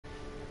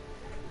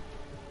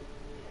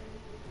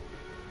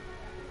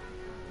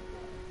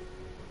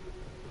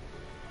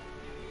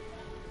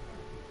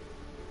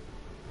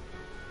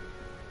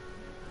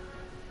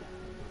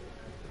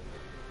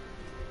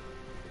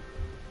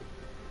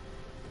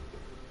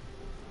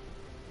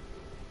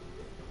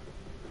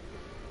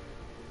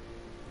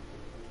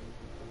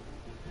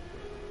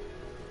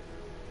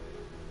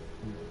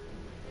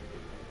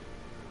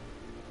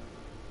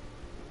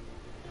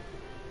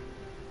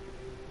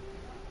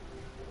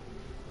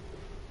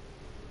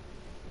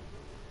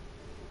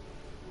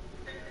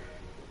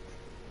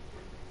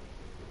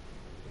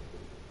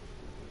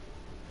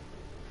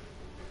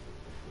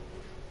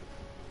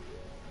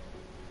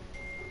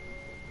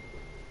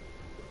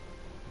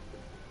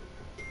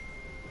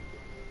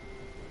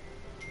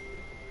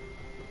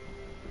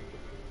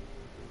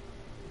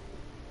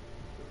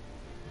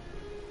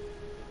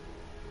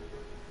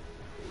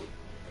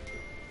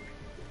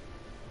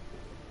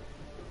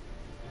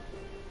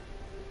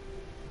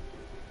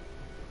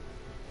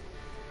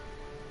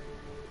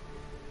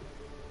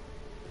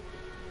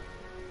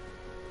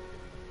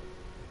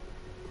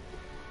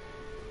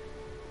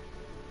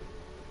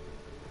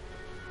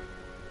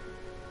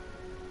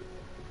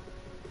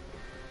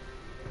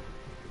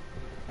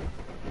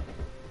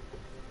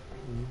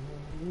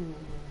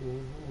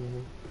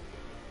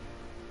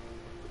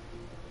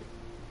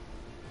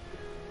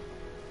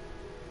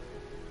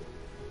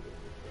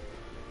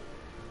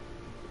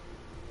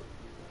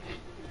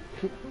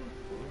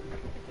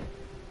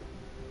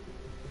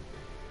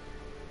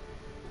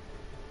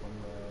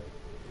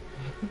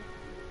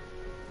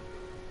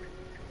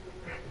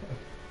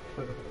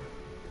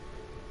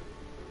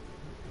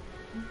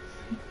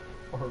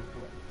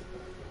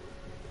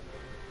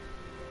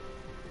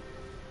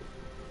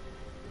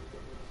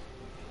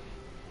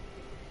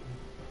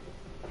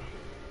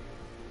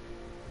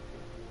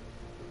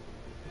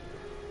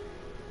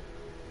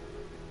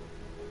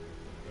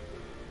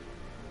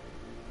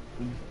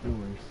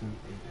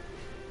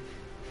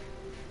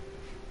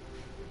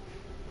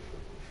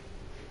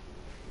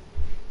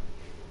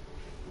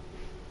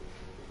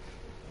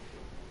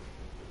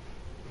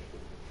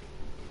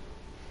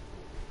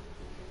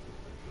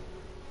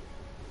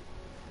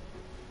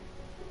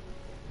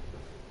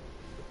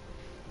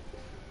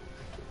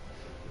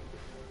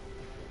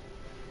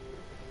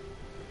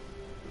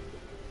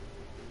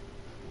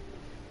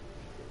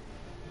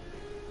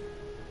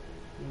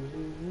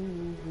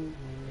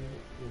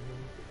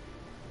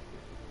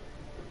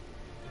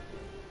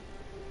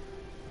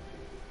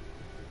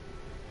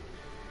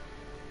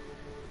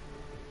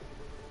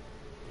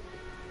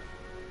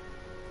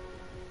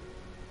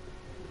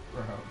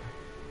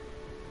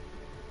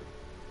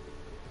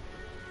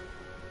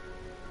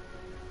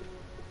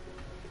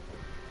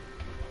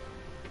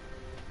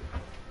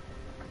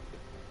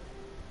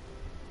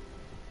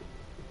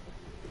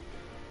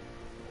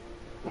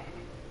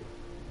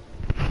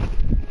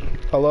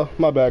Hello?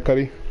 My bad,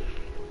 Cuddy.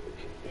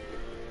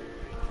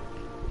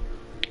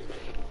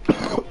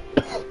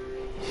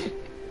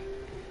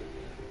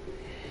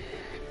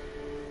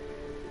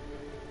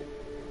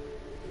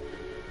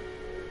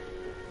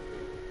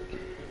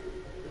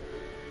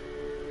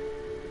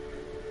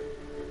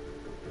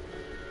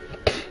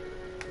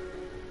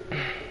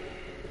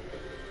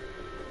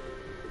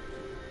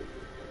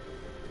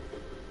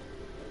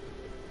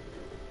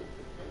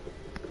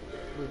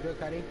 We good,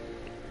 Cuddy?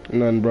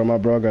 Nothing, bro. My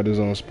bro got his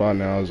own spot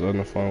now. I was on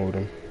the phone with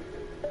him.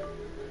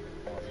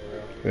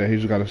 Yeah, he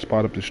just got a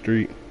spot up the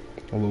street.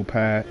 A little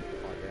pad. Oh,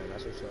 damn,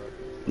 that's what's up.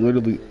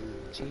 Literally. Is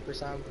it cheap or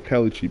something?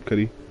 Hella cheap,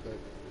 Cuddy.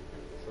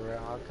 For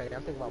real, okay.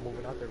 I'm thinking about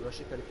moving out there real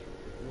shit, Cuddy.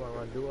 You wanna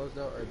run duos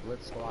though, or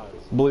blitz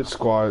squads? Blitz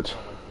squads.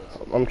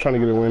 I'm trying to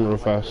get a win real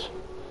fast.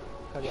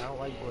 Cuddy, I don't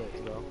like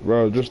blitz, bro.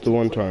 Bro, just the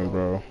one time,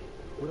 bro.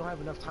 We don't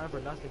have enough time for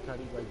nothing,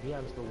 Cuddy. Like, be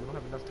honest, bro. We don't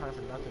have enough time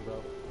for nothing, bro.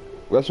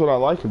 That's what I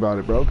like about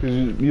it, bro. Cause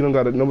you don't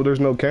got to. No, there's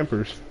no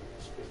campers.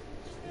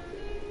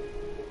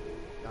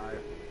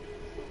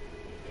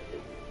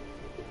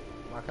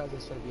 My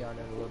cousin's gonna be on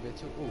there in a little bit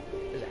too. Ooh,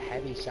 there's a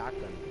heavy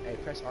shotgun. Hey,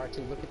 press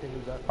R2. Look at the new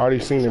gun. Already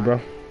seen it,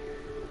 bro.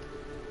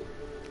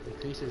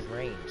 Increases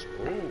range.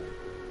 Ooh,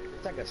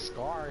 it's like a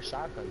SCAR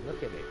shotgun.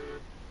 Look at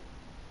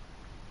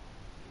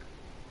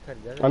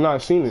it. I've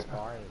not seen it.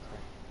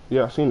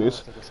 Yeah, I've seen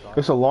it.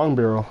 It's a long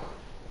barrel.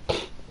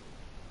 It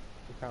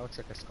kind of looks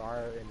like a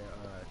SCAR in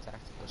a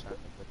tactical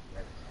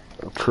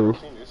shotgun. True.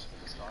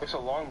 It's a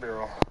long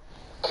barrel.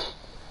 It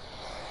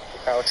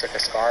kind of looks like a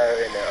SCAR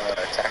in a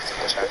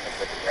tactical shotgun.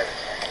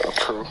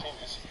 True.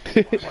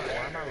 Why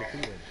am I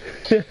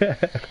repeating?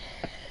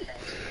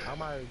 How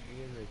am I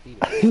being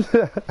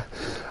repeated?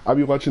 I'll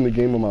be watching the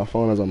game on my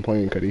phone as I'm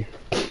playing, Cuddy.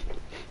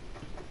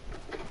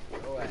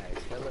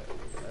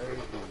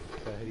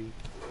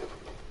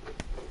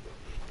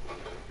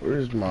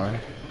 Where's my...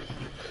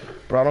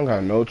 Bro, I don't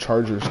got no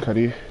chargers,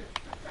 Cuddy.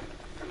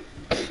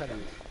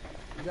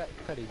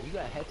 Cuddy, you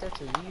got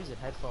headsets or you using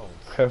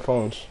headphones?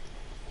 Headphones.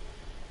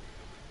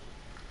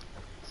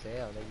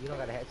 Damn, you don't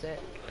got a headset?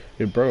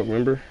 It broke,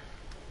 remember?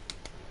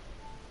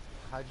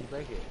 How'd you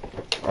break it?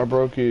 I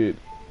broke it.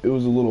 It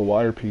was a little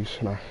wire piece,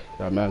 and I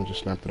got mad and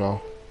just snapped it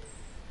off.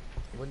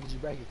 When did you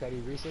break it, Cuddy?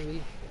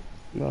 Recently?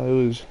 No,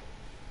 it was...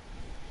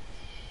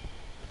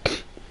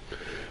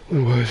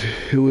 When was it?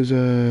 It was,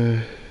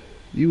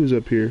 you was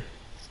up here.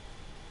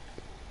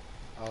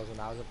 Oh, it was when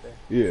I was up there?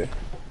 Yeah.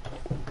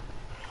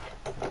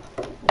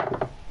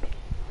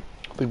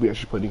 I think we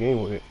actually played the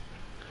game with it.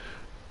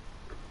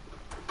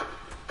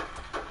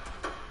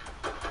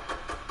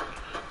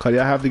 Cuddy,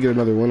 I have to get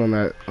another one on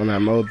that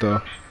mode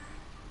though.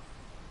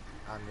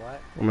 On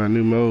what? On that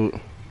new mode.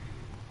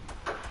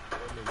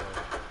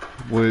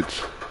 What new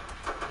Which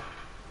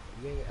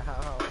mode?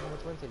 How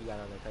much wins have you got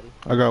on there, Cuddy?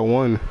 I got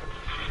one.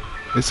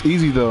 It's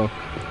easy though.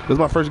 This is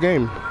my first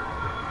game.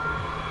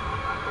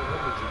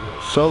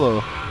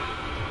 Solo.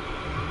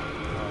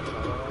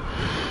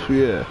 Yeah.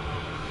 You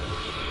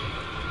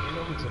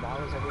know who Jamal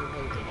is? Have you ever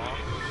played Jamal?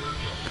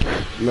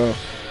 No.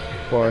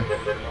 Why?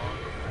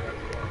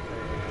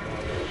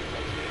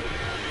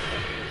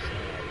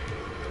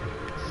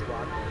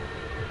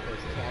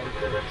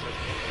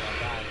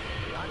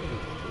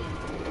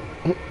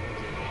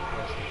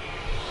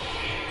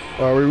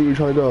 Where are we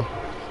trying to go?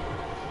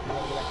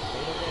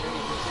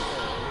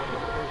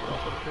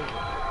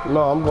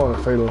 No, I'm going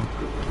to Fatal.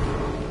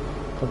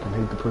 Fucking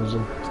hate the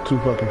prison. It's too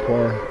fucking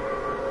far.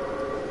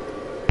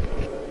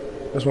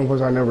 That's one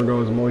place I never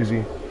go is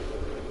Moisey.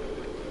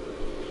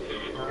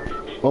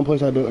 One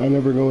place I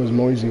never go is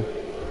Moisey.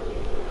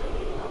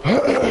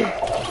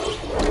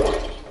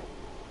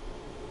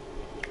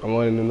 I'm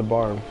waiting in the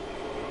barn.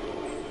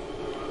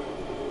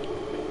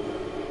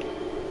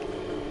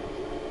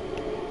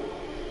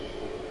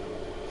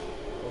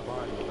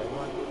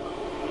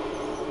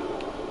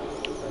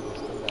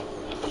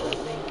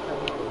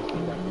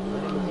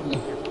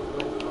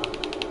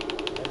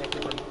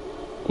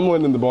 I'm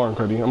waiting in the barn,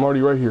 Cuddy. I'm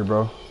already right here,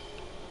 bro.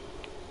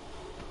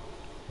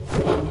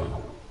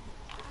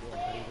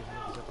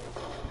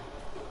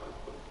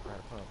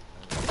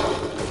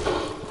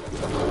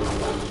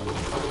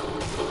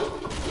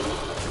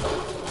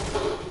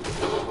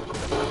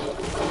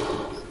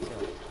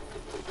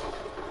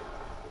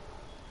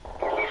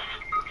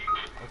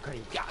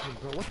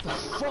 bro. What the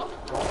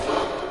fuck, bro?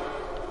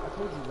 I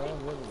told you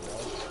land with me, bro.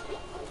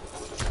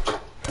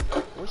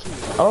 What's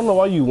your I don't know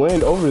why you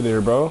land over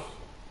there, bro.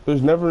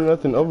 There's never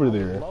nothing over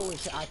there. Low and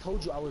shit. I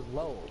told you I was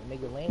low.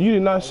 Nigga, land You did with me,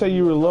 not bro. say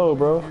you were low,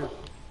 bro. I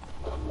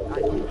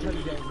did tell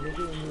you that,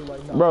 nigga, and you were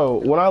like, no. Bro,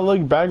 when I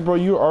look back, bro,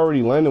 you were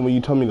already landing when you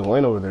told me to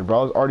land over there, bro.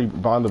 I was already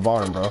behind the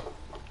bottom, bro. Yeah,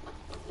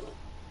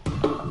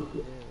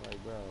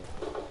 like, bro.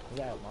 We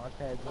got launch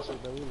pads and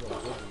shit, bro. We were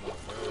like, bro.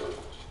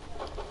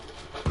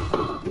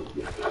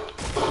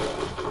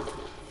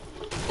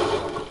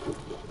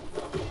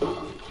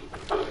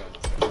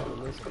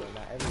 Listen, bro.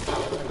 Not every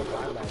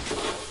drive back, bro.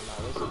 Not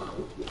listening, bro.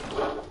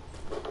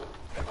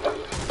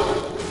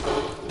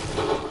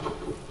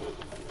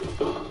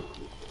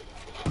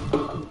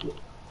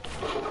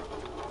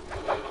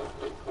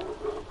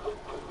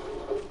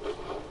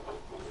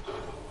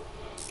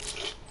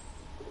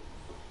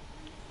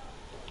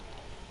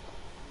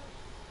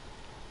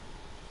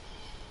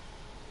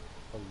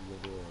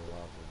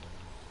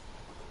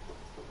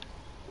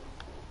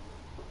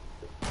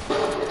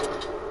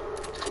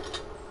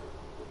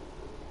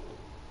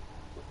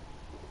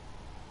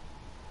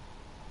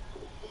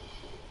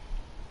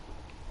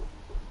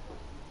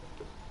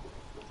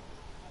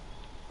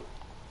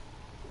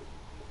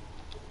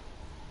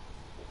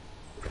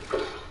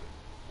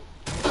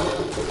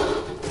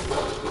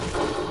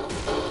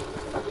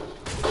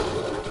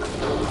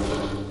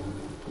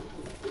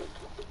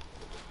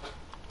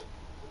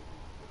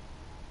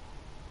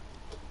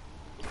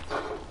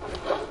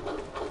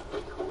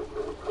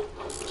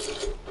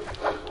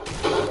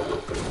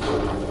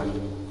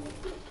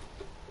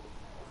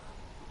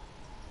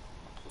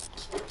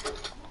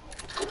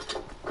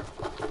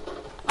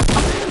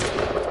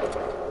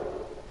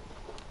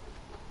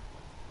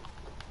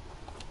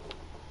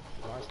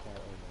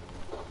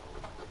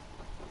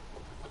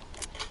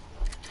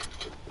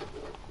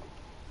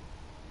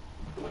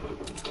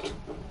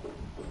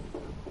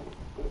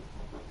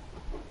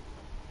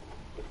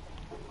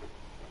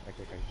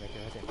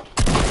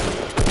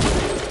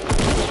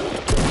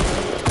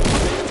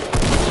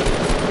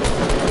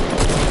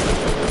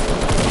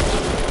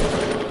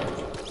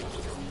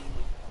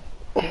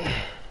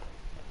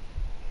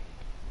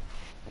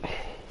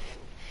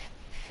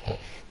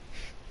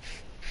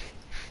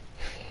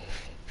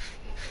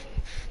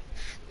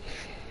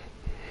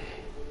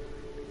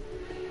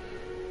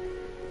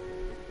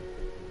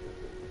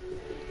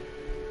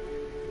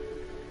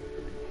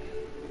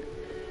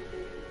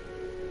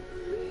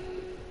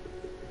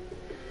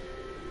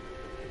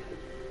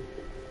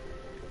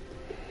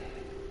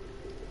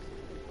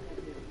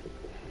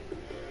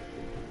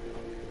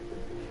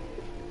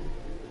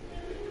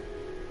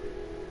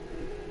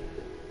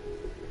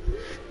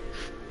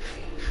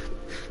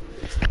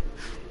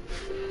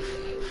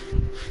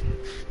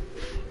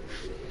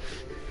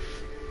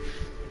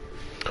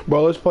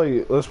 Bro, let's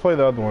play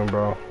the other one,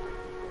 bro.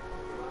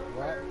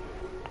 What?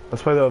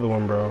 Let's play the other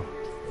one, bro.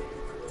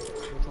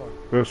 Which one?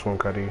 This one,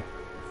 Cuddy.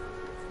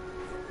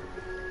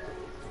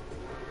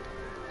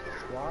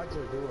 Squads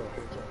or duo?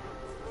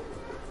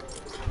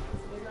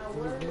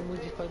 Which one? Didn't we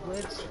just play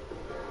Blitz?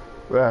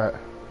 That.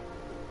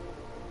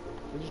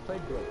 We just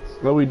played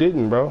Blitz. No, we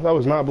didn't, bro. That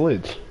was not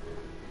Blitz. Alright,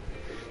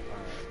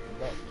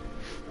 no.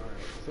 Alright,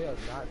 Phil,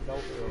 not no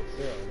Phil,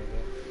 Phil, nigga.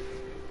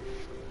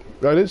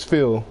 That is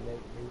Phil.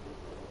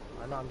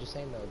 I know, I'm just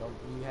saying though,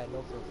 you had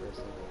no Phil for a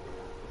second.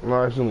 No,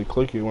 I accidentally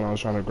clicked it when I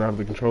was trying to grab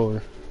the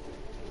controller.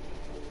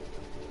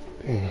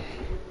 Damn.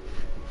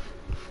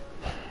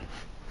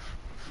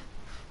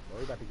 Bro,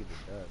 we about to get this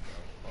done, bro.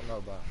 I don't know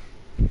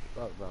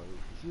about, bro.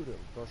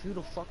 If you'd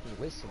have fucking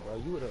listened, bro,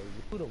 you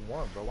would've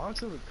won, bro. Why don't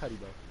you with Cuddy,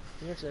 bro?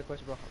 Can you answer that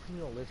question, bro? How come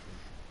you don't listen?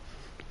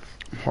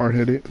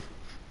 Hard-headed.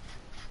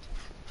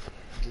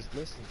 Just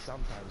listen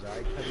sometimes,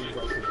 alright? Cuddy,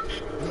 bro. You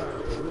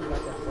really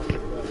got that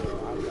fucking blood, bro.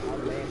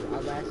 I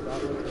lasted all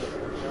the way to the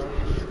end, bro.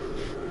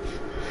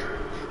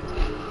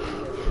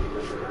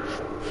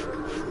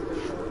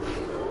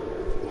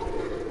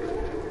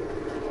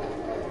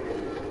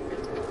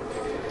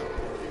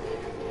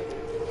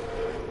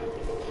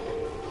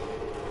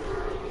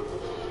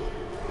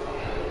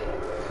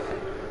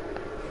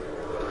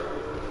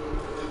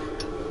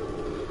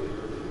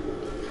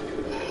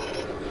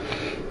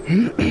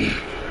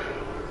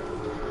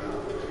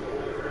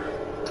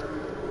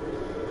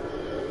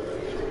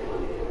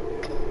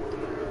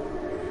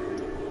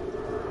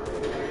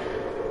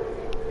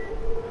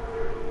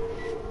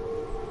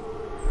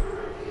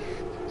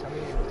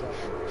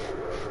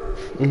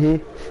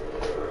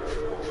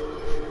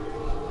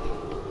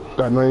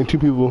 Got 92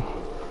 people.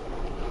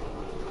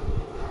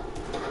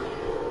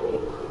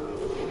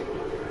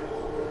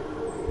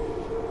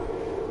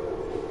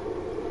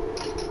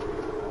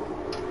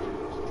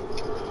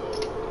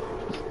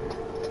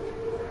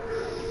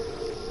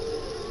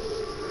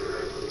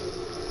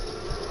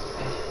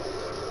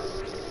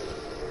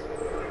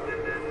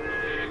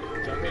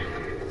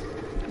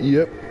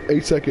 Yep,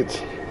 8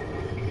 seconds.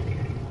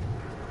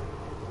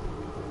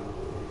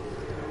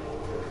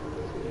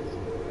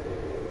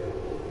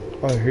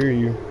 I hear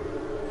you.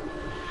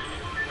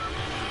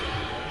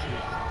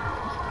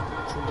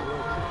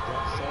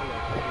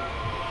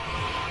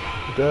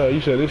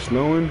 You said it's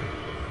snowing?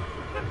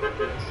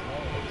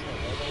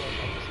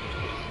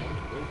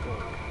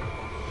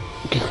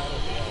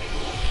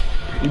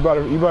 You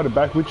brought it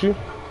back with you?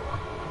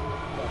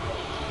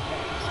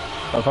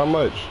 Of how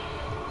much?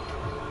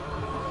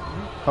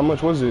 How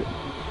much was it?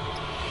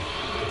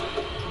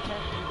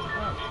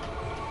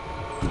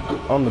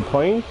 On the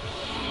plane?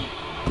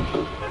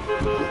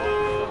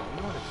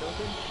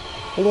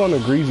 I'm going to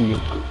Greasy.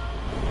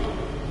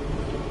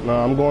 No,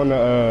 I'm going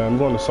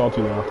to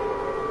Salty now.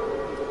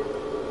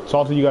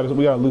 Salty, we gotta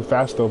loot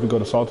fast though if we go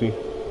to Salty.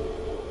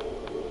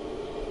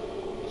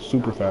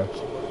 Super fast.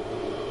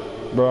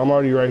 Bro, I'm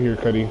already right here,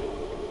 Cuddy.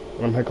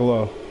 I'm hecka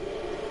low.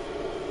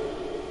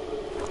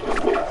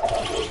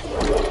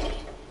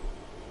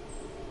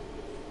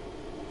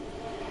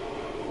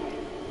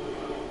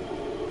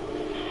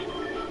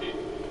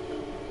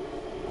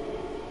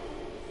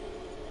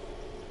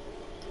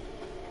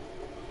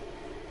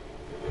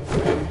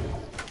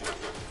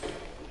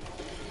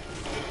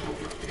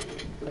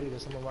 Cuddy,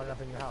 there's someone running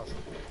up in your house.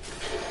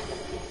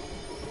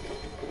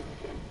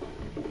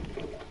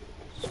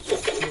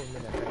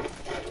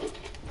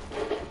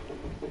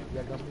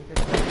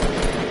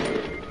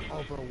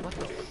 Oh, bro, what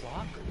the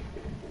fuck?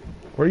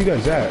 Where you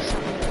guys at?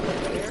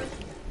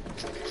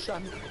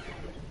 Shot me.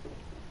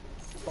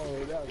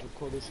 Oh, that was the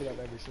coolest shit I've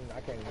ever seen.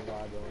 I can't even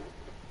lie, bro.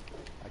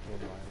 I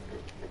can't lie.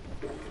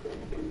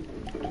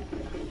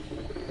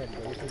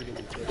 Bro, this nigga did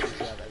the coolest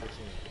shit I've ever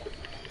seen.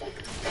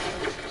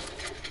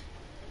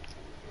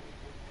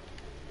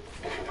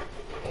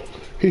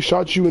 He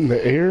shot you in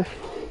the air?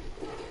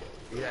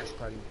 Yes,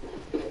 buddy.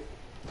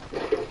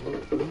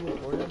 You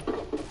recording?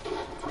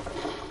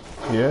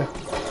 Yeah.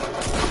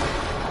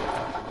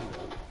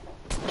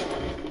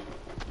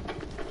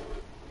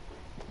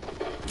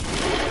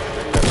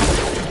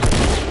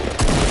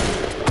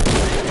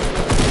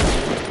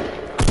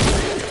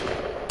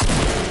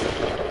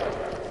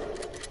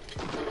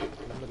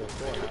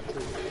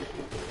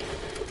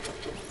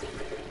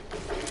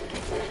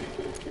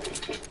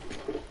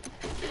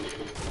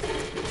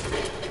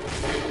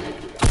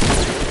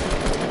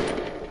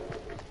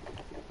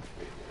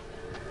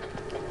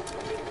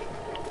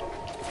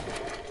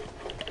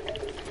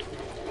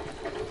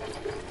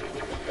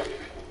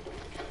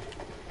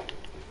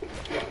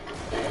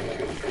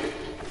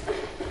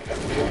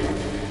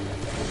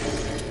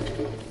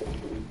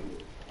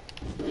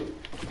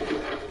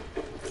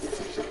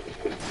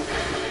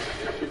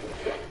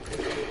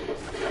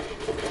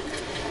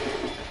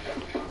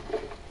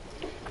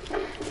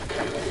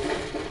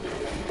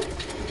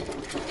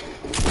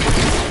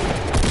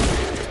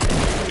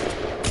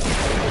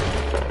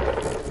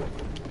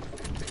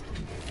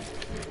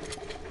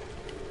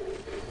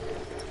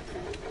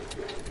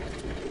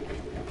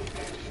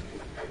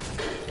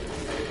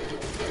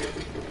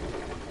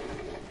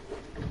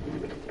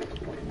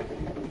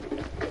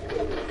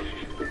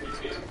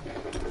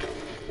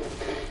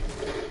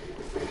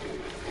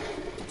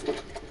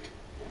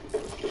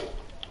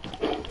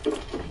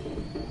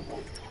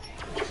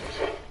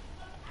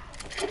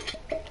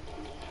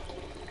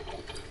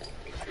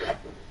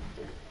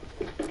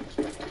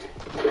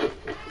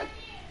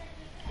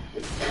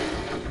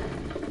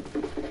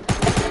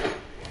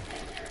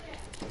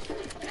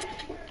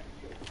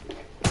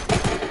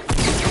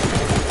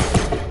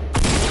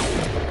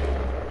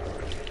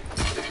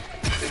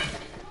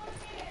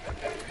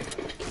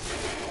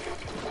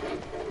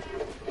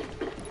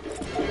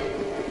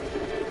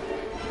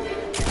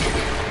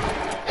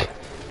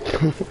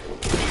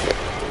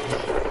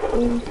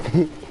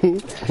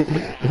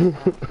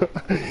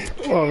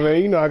 Oh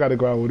man, you know I gotta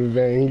go out with a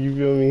bang, you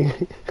feel me?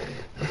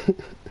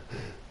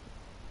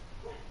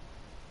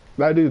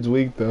 That dude's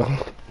weak though.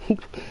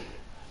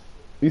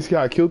 You see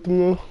how I killed him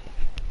though?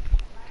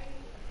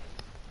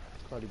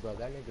 Cody, bro,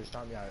 that nigga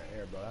shot me out of the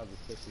air, bro. That was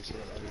the sickest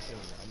shit I've ever seen.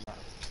 I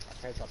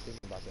can't stop thinking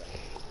about that.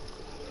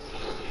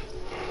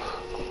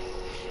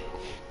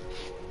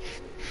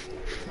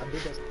 I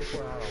did that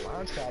before on a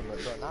launch pad, but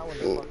bro, not when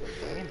they're fucking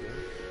landing.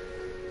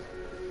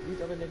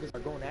 These other niggas are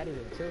going at it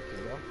and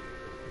tilting, bro.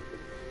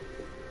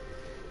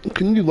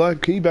 Can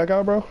you back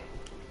out, bro?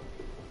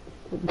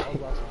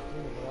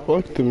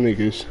 Fuck them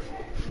niggas.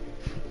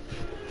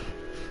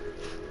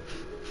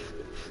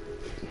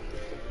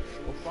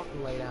 Go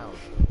fucking lay down.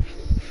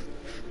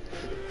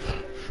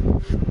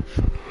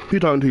 You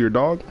talking to your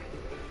dog?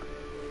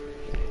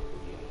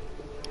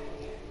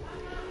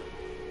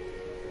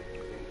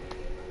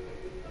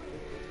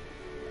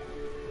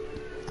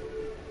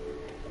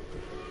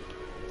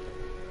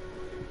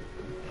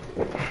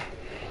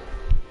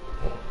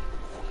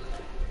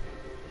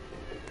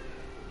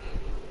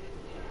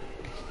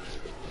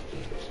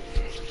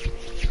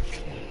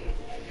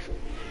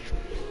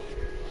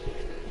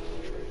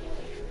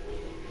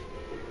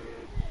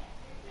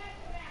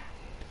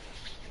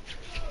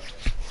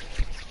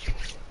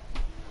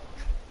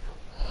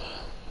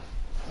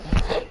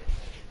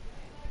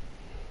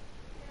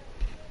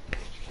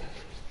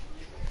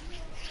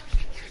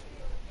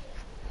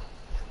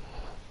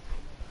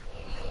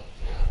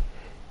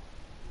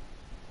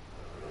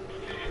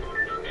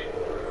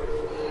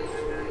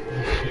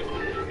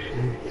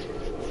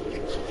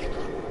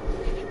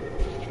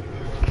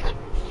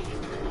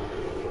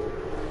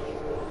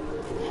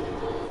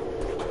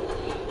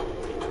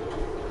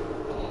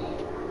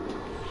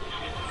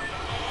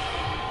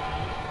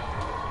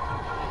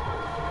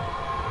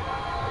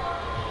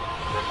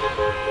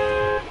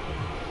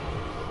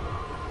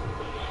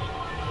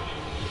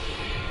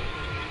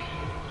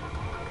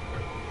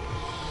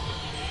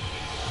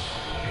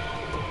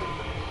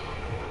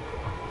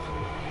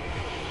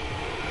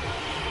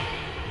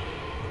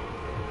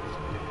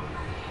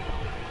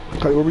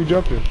 Hey, where we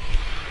jumping?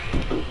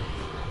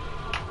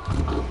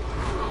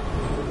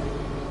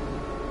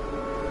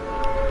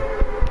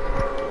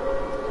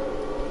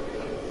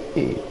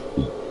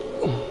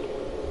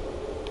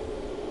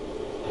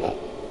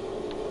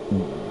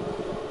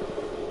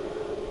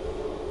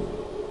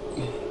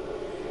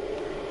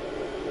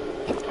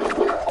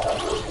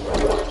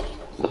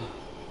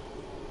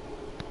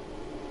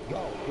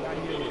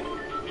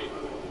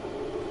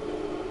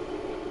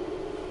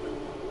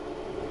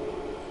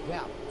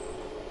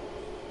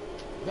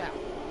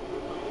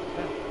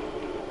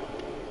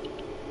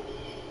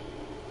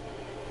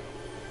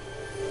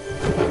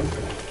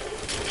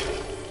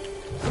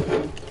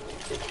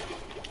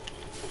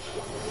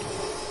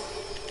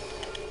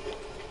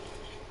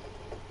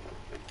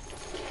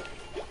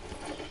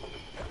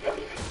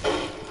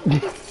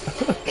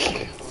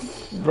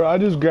 Bro, I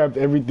just grabbed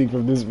everything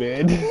from this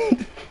man.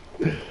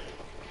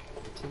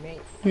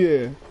 Teammate?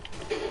 Yeah.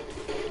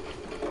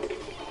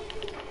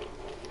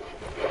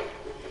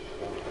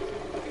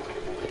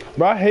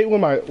 Bro, I hate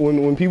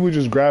when people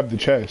just grab the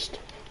chest.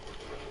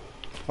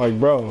 Like,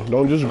 bro,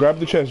 don't just grab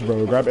the chest,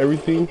 bro. Grab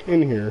everything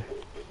in here.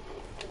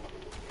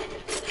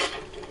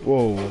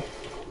 Whoa.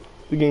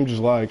 The game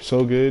just lagged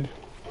so good.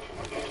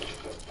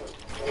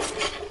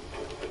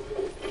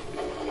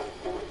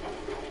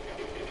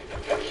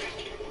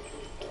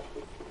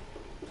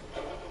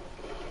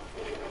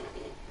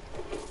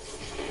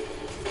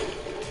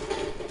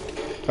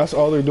 That's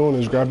all they're doing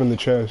is grabbing the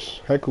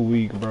chest. Heck a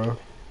weak, bro.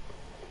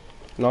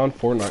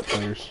 Non-Fortnite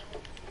players.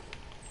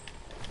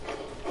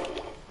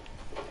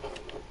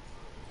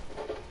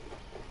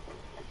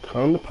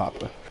 Come to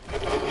Papa.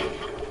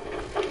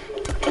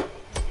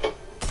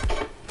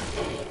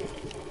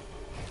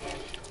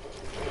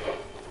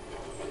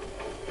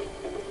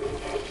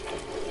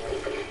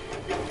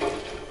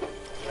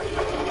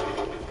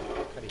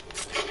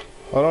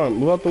 Hold on,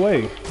 move out the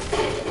way.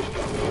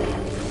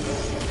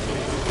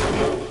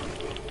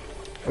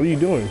 What are you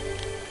doing?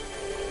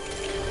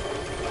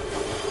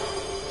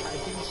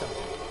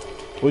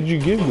 What'd you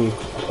give me?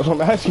 That's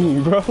what I'm asking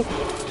you, bro.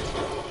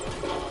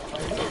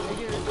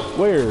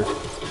 Where?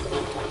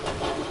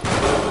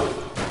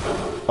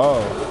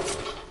 Oh,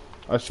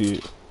 I see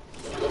it.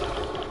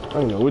 I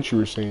don't know what you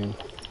were saying.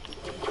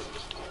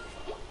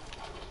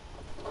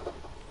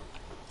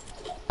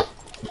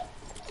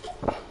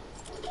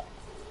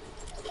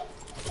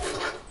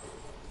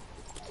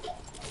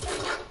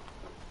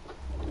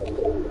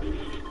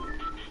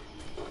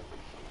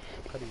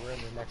 We're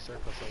in the next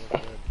circle, so we're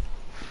good.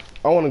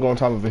 I want to go on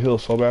top of a hill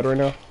so bad right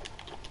now.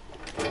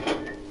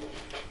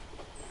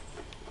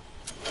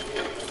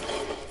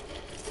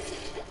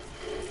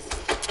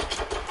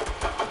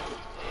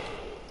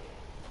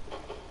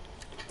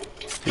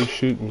 Who's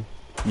shooting?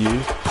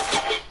 You?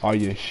 Are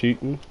you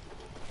shooting?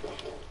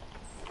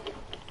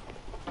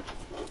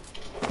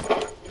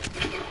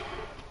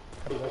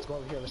 Let's go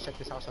over here. Let's check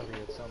this house over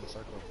here. It's on the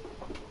circle.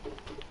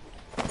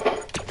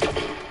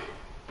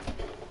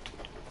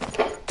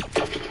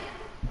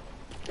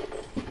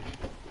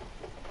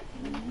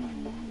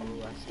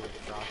 Ooh, I see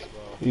a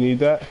crossbow. You need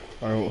that?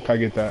 Alright, can I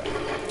get that? You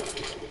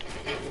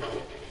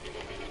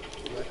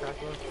like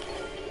crossbow?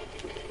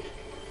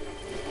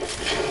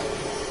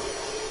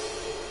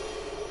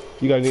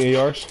 You got any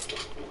ARs?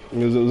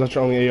 Is that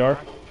your only AR?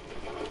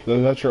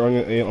 Is that your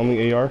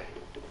only AR?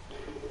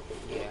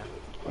 Yeah.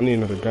 I need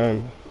another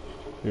gun.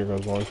 Here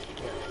goes one.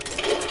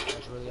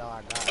 That's really all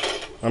I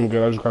got. I'm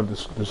good. I just grabbed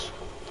this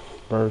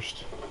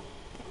burst.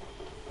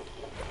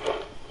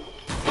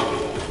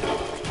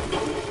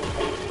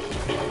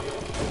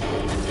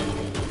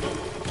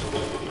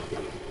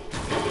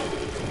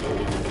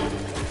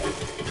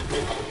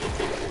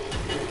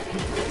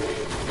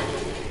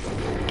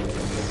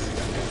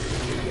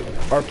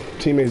 Our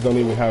teammates don't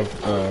even have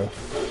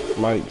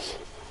mics.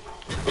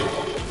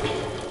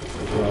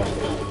 No.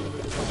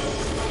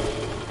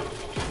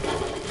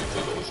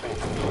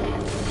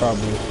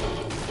 Probably.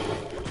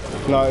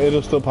 No,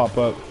 it'll still pop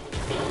up.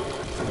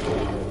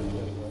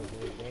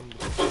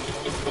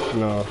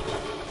 No.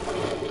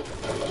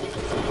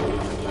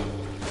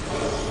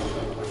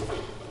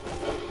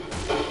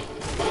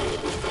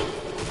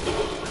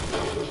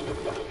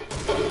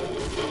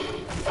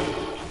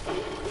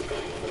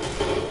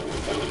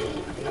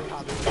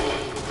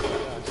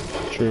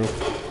 True.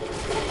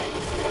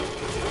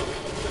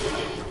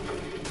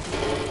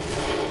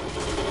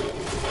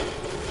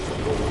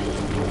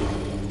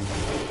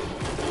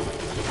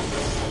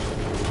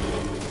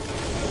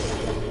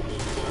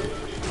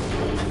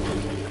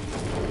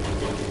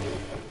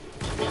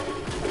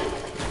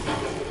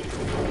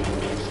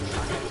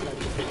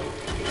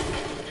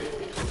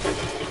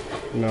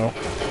 No.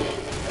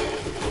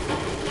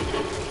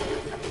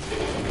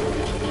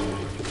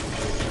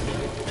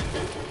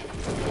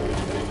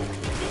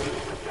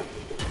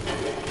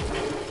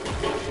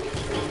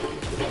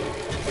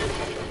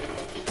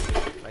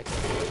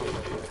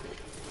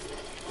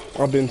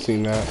 I've been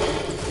seeing that.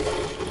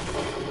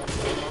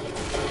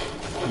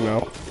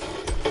 No.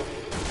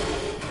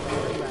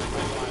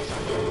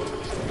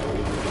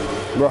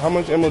 Bro, how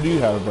much ammo do you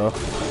have, bro?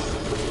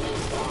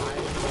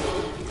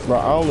 Bro,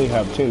 I only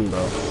have 10, bro.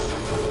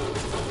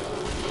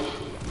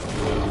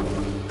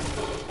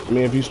 I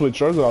mean, if you split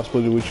yours, I'll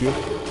split it with you.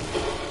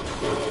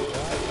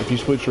 If you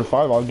split your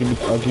 5, I'll give you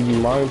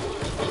mine.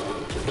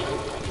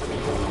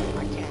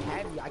 I can't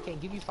have you. I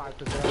can't give you 5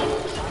 because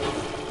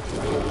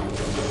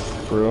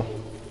For real?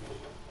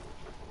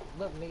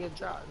 look, nigga,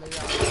 drop. Nigga,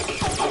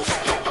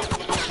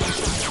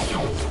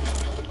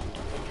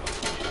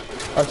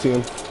 I see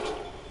him.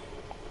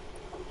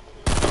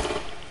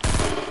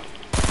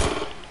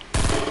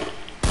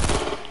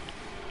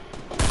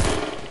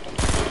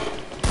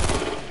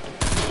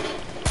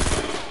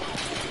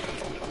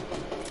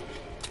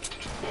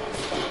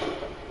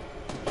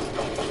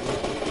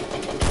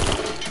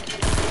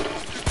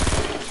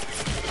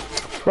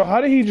 Bro,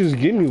 how did he just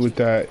get me with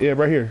that? Yeah,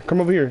 right here. Come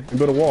over here and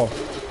build a wall.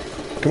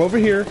 Come over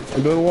here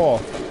and build a wall.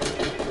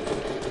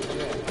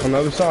 On the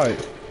other side.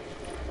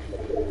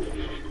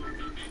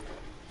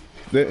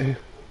 They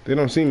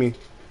don't see me.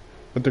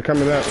 But they're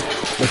coming up.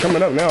 They're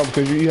coming up now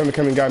because you haven't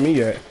come and got me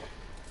yet.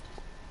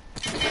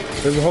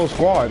 There's a whole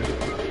squad.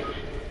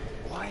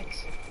 what?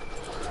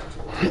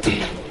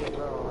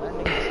 Bro, that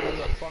nigga's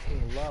so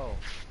fucking low.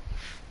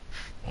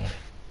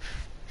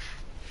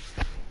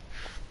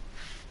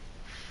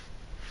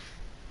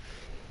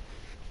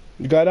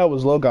 The guy that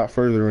was low got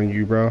further than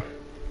you, bro.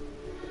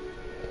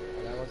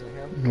 That wasn't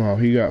him? No,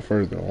 he got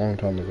further a long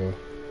time ago.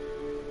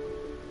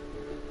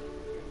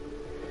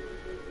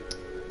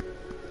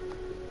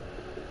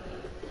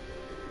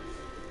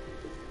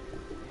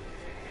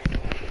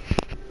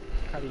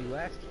 How do you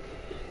left?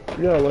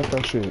 Yeah, I left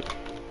that shit.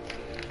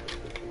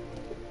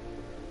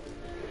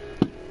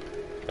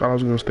 Thought I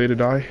was gonna stay to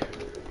die.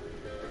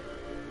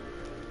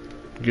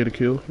 Get a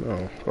kill?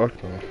 No,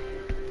 fuck no.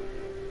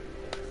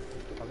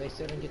 Oh, they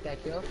still didn't get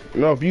that kill?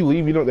 No, if you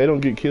leave, they don't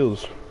get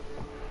kills.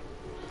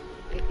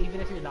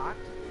 Even if you're knocked?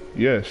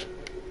 Yes.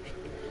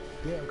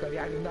 Damn, Cuddy,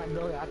 I did not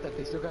know that. I thought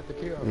they still got the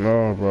kill.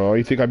 No, bro.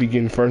 You think I'd be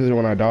getting further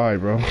when I die,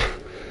 bro?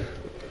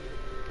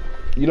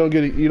 You don't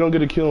get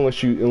a kill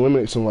unless you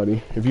eliminate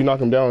somebody. If you knock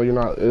them down,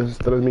 that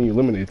doesn't mean you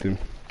eliminate them.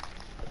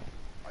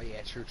 Oh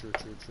yeah, true. You have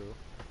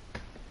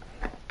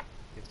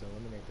to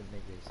eliminate them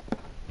niggas.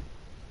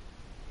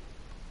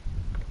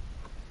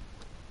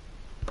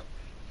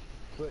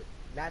 But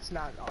that's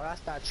not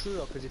true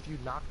though, because if you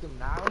knock them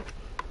down,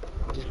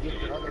 you just get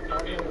the other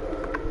partner, you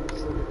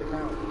still get the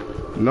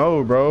count.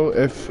 No, bro.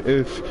 If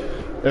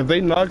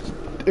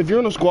you're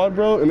in a squad,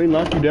 bro, and they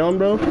knock you down,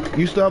 bro,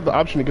 you still have the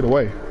option to get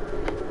away.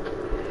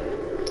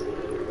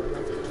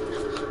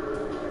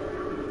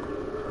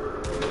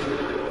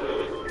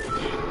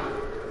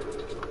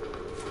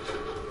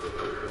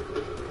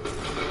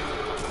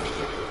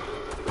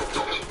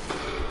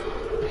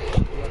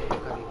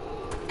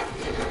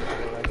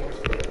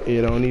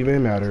 It don't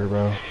even matter,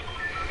 bro.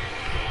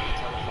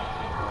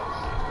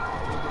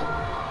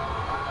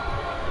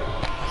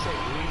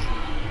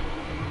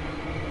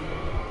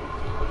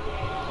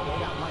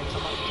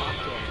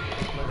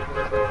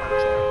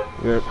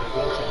 Yep.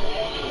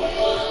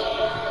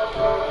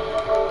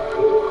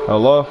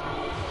 Hello?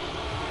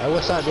 Hey,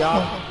 what's up,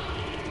 y'all?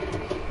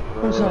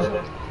 What's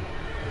up?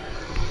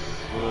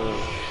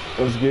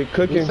 Let's get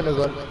cooking.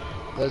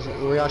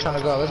 Where y'all trying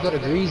to go? Let's go to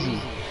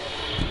Greasy.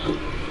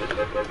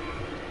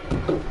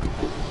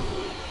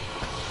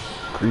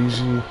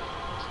 Greasy.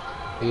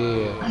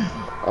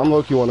 Yeah. I'm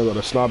low-key want to go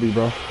to Snobby,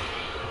 bro.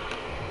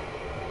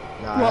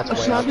 Nah, Well, that's way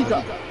Snobby's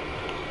out up.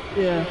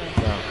 Yeah.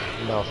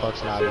 No, fuck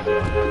Snobby, bro.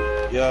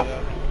 Yeah.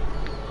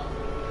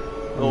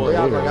 Where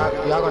y'all going?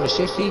 Y'all going to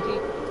Shifty?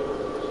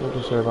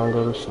 Nigga said I'm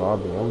going to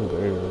Snobby. I'm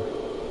there.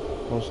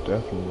 Most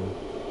definitely.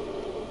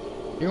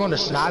 You're going to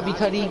Snobby,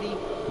 Cuddy?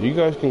 You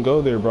guys can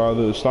go there, bro.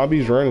 The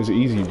Snobby's run is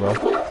easy, bro.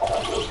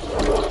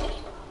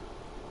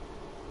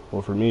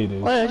 Well, for me it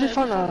is. Oh yeah, I just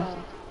found a...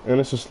 And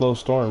it's a slow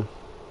storm.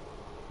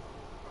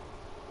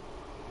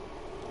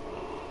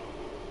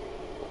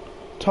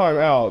 Time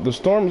out. The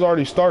storm's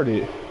already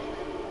started.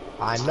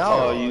 I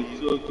know. Oh, you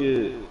took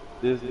it.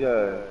 This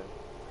guy.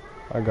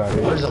 I got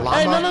There's it. a llama?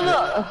 Hey,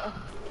 no.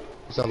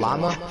 There's a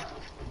llama?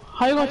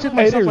 How you gonna take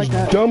my Hey, stuff there's like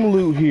that? dumb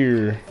loot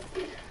here.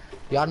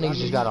 Y'all niggas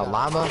just got a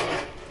llama?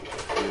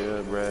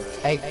 Yeah, bruh.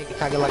 Hey, can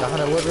I get like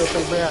 100 wood real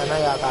quick, bro? I know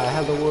y'all got a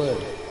hella wood.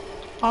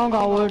 I don't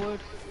got wood.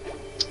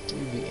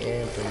 You be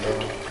amping,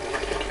 bro.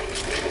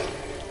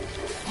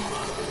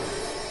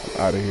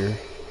 Out of here.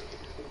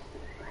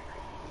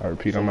 I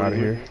repeat, I'm out of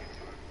here.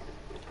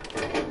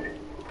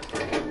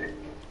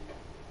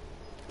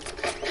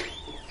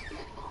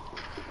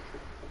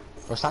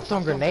 Bro, stop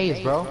throwing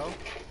grenades, bro.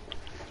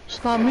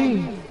 It's not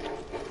me.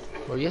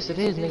 Bro, yes it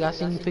is, nigga. I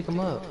seen you pick them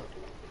up.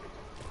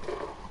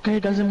 Okay,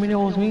 doesn't mean it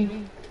was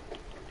me.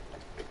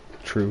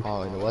 True.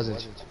 Oh, and it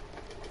wasn't you.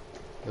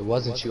 It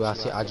wasn't you. I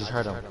just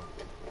heard him.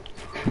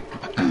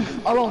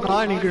 I don't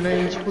got any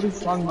grenades. What are you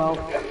talking about?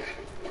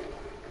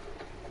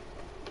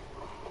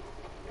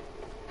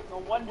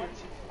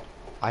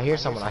 I hear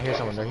someone.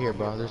 They're here,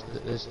 bro. There's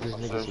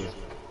niggas here.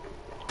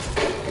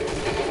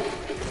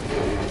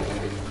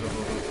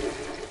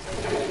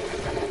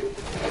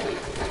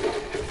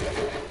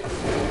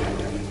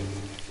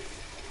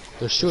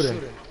 They're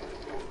shooting.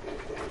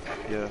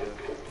 Yeah.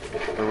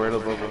 They're right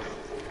above us.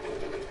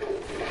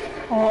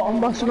 Oh,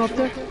 I'm busting up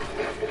there.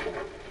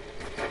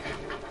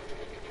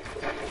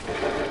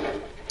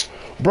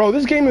 Bro,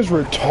 this game is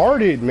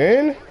retarded,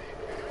 man.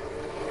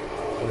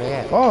 Where they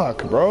at?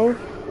 Fuck, bro.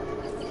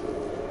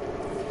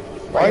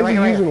 Why is he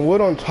using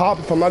wood on top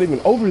if I'm not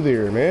even over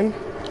there, man?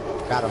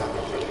 Got him.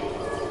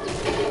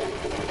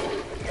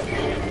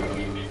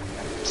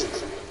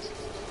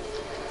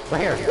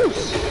 Right here.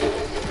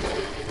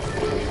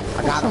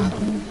 I got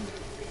him.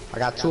 I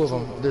got 2 of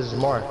them. There's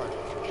more.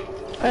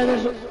 Hey,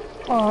 there's,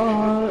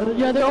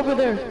 yeah, they're over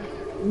there.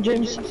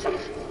 James.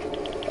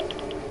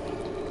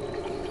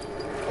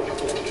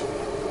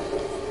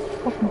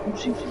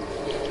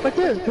 Right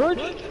there, George.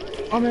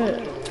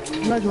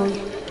 Not George.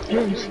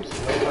 James.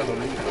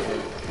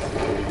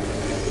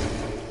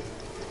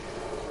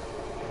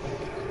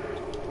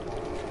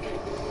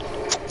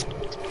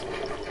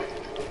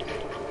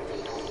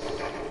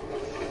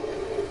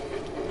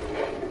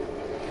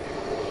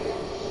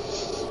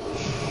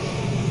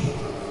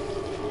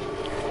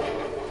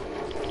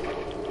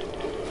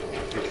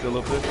 Still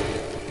up there?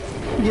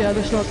 Yeah,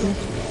 there's nothing.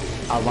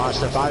 I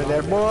launched up out of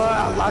there, boy.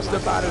 I launched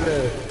up out of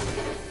there.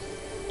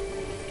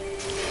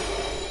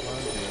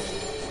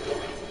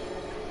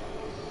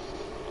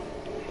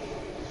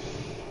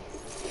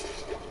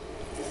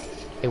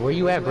 Hey, where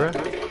you at, bro?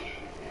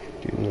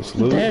 Getting this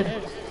loot.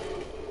 Dead.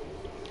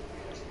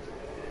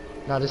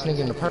 No, this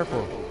nigga in the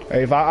purple.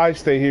 Hey, if I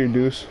stay here,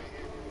 Deuce,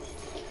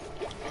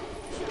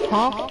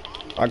 Huh?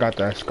 I got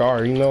that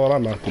scar. You know what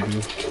I'm about to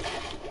do.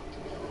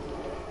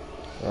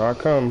 Here I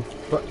come.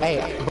 Bro,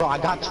 hey, bro, I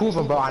got 2 of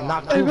them, bro. I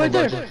knocked 2 Hey, of right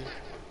them, there.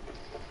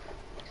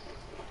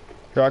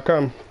 Here I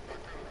come.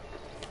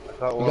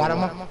 You got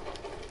him?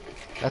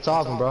 That's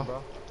all of them, bro.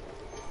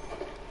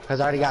 Cause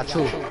I already got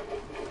 2.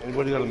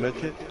 Anybody got a med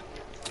kit?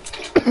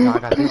 No, I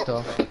got this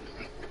though.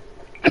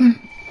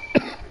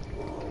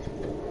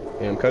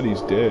 Damn,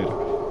 Cuddy's dead.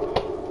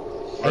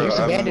 Hey, here's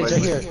some bandage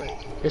right here.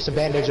 Here's some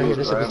bandage right here.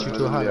 This will get you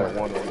to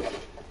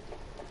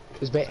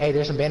 100. Hey,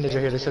 there's some bandage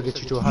right here. This will get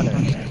you to 100.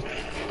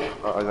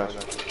 I got you.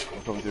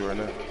 I'm coming through right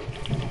now.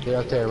 They're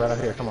up there, right up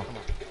here. Come on.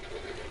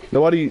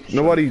 Nobody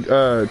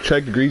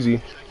checked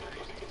Greasy.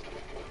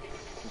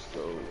 Let's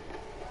go.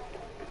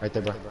 Right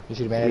there, bro. You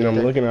see the You bandage? know, Right I'm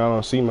there? looking at it, I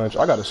don't see much.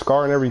 I got a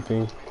scar and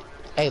everything.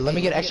 Hey, let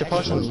me get extra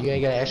potions. You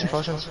ain't got extra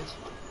potions?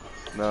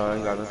 No, I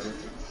ain't got nothing.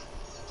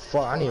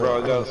 Fuck, I need.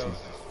 Bro, I need some.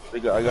 I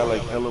got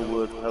like hella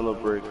wood, hella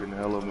brick, and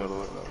hella metal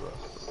right now, bro.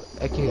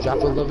 Hey, can you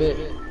drop a little bit?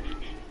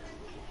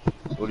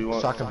 What do you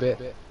want? So I can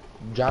build.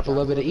 Drop a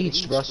little bit of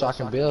each, bro, so I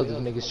can build. These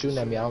niggas shooting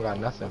at me. I don't got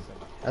nothing.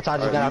 That's how I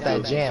just got out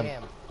that jam.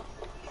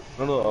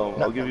 No,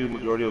 I'll give you the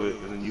majority of it,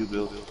 and then you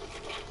build.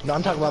 No,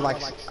 I'm talking about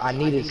like I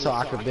need it so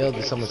I could build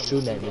if someone's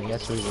shooting at me.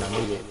 That's the reason I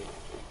need it.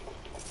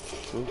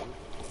 Cool.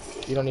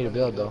 You don't need to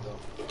build though.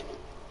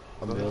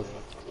 I'll build.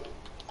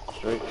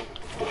 Straight.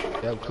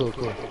 Yep, cool.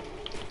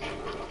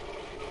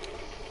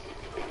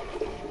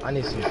 I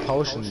need some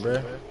potions,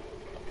 bruh.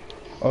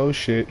 Oh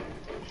shit.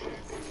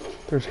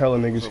 There's hella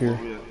niggas here.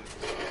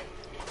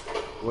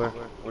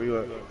 Where you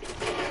at?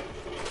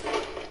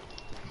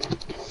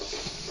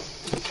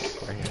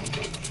 Right here.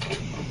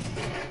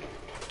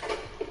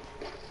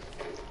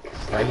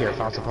 Right here,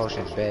 found some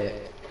potions, bad.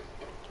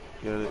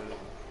 Get it.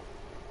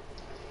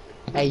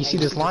 Hey, you see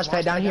this launch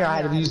pad down here? I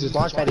had to use this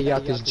launch pad to get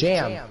out this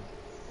jam.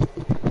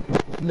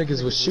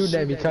 Niggas was shooting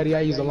at me, Cuddy.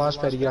 I used the launch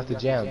pad to get out the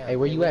jam. Hey,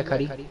 where you at,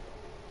 Cuddy?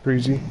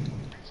 Greasy.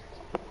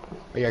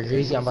 Oh, you're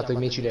Greasy? I'm about to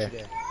meet you there.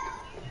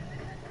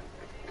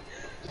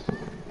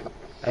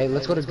 Hey,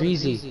 let's go to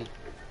Greasy.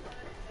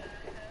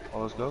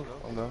 Oh, let's go.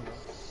 I'm down.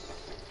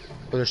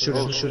 Oh, they're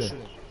shooting. Who's shooting?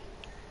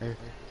 Here.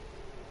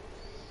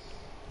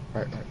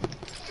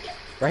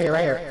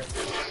 Right here.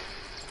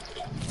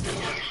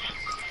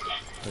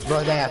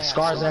 Bro, they have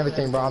scars and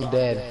everything, bro. I'm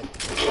dead.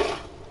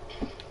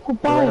 They're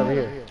right over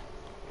here.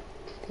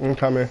 I'm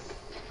coming.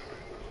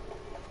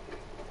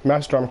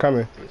 Master, I'm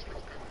coming.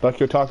 Duck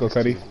your taco,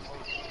 Cuddy.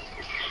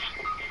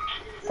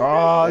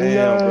 Oh,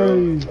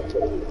 Damn, no.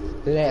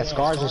 They have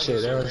scars and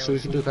shit. They don't see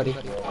what you do, Cuddy.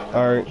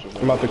 Alright,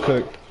 I'm about to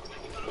cook.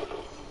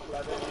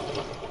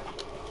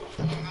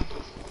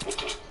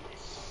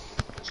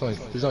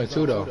 There's only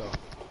 2 though.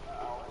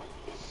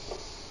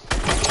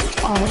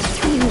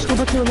 Let's go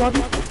back to the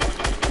lobby.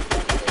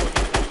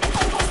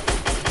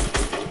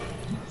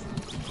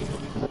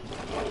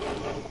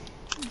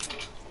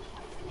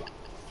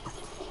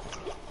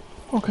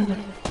 Okay, good.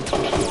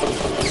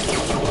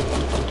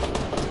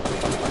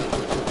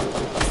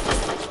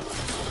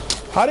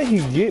 How did he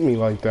get me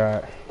like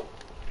that?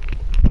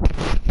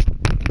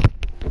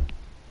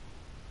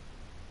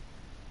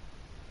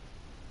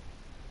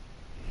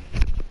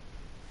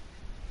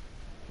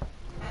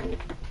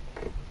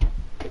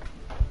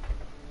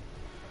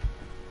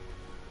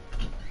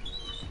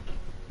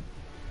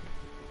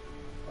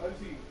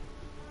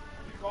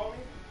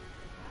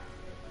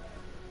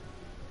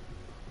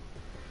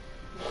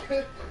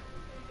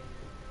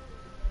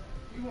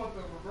 You want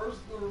the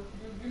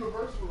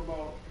universal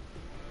remote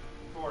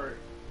for it.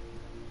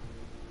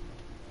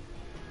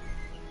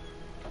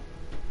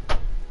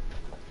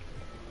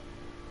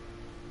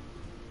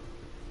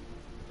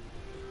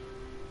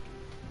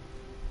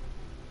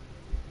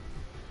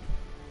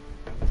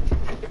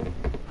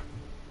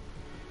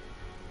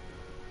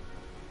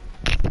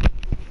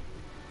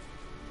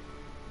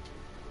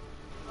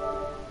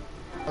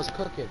 was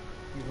cooking.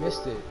 You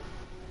missed it.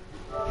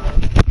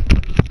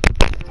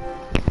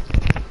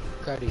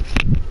 Cuddy.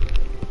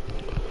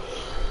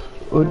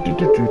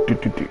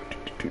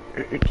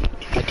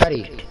 Hey,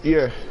 Cuddy.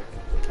 Yeah.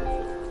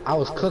 I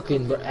was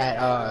cooking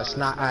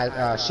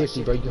at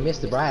Shifty, bro. You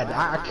missed it, bro.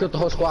 I killed the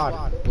whole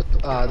squad with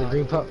the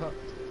green pump.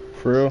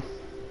 For real?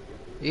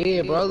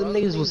 Yeah, bro. Them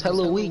niggas was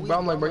hella weak, bro.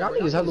 I'm like, bro, y'all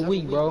niggas hella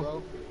weak,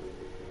 bro.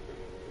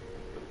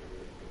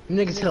 Them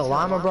niggas hit a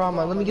llama, bro. I'm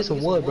like, let me get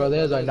some wood, bro. They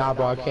was like, nah,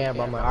 bro, I can't,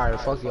 bro. I'm like, alright,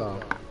 fuck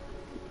y'all.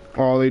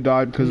 Oh, they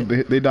died because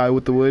they died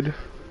with the wood?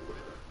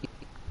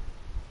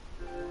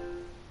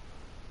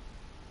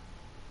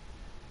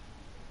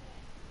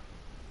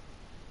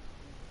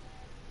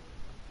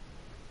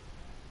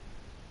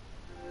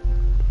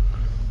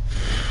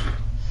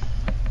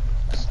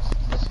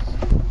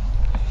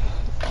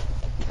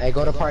 Hey,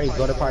 go to party,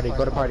 go to party,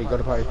 go to party, go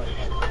to party.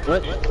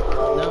 What? No,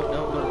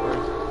 go to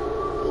party.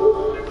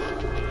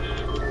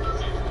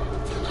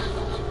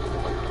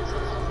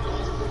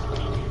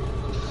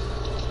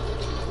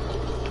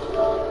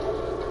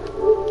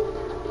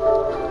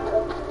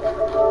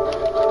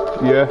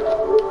 Yeah.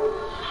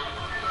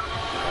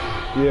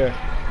 Yeah.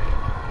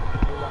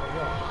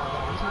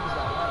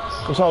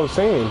 That's what I was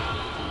saying.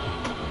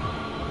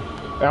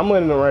 Hey, I'm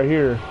letting them right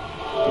here.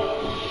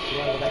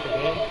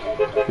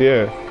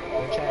 Yeah.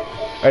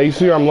 Hey, you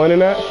see where I'm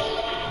landing at? I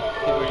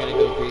think we're gonna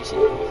go greasy.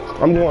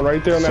 I'm going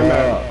right there on that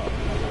map.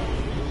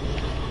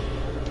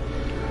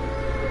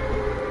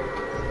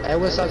 Hey,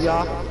 what's up,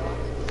 y'all?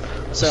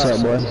 What's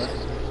up, boy?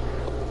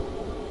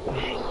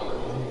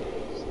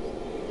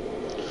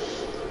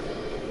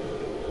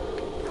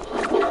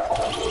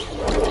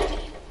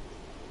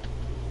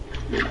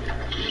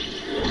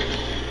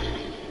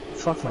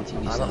 Fuck my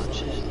TV so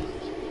much.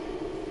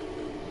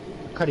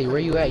 Cuddy, where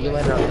you at? You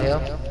landing on the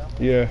hill?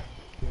 Yeah.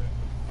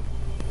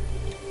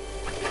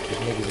 These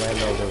niggas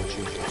landing over there with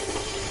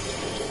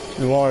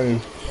you. You're lying.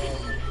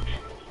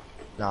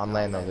 Nah, I'm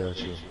landing over there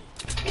with you.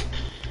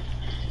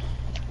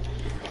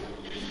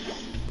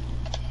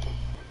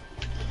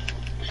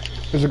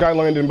 There's a guy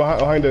landing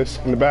behind us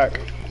in the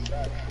back.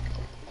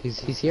 He's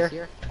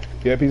here?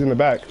 Yep, he's in the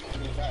back.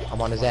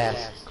 I'm on his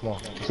ass. Come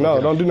on. No,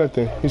 don't do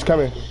nothing. He's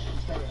coming.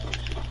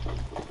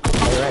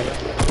 Alright.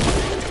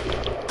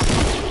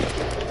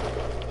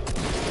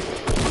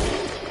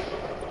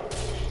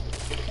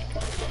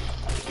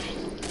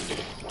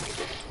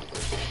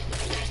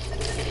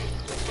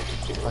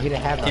 Oh, he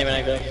didn't have nothing.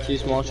 Hey, man, I got 2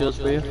 small shields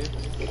for you.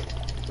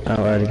 I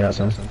already got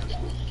some.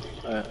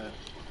 Alright.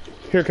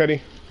 Here,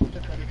 Cuddy.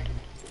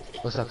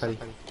 What's up, Cuddy?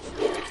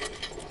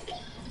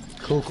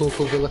 Cool.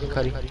 Good looking,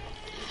 Cuddy.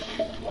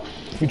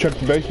 You checked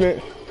the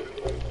basement?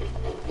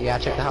 Yeah, I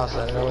checked the house.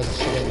 I don't know what's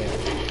shit in there.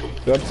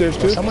 The upstairs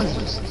too?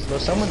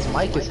 Someone's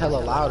mic is hella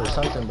loud or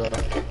something, bro.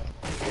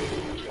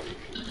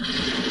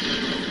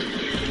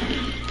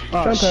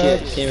 Oh, Jump shit.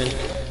 pads. Came in.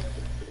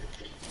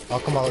 Oh,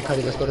 come on,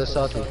 Cuddy. Let's go to the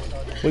salty.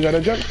 We got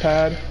a jump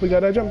pad. We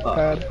got a jump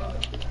pad.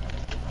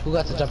 Who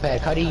got the jump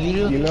pad? Cuddy, you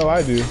do? You know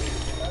I do.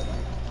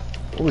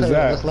 What was Cuddy,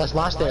 that? Let's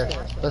launch there.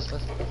 Let's.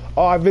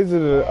 Oh, I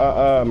visited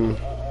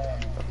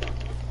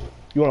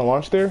you wanna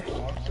launch there?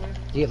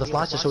 Yeah, let's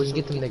launch it so we can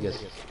get them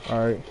niggas.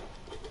 Alright.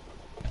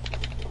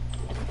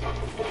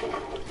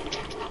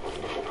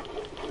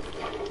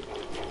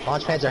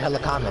 Launch pads are hella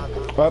common.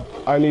 Up,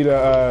 I need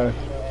a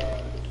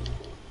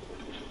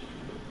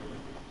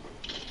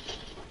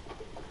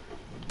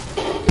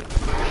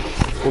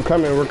We're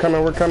coming.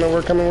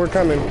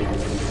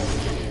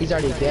 He's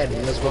already dead.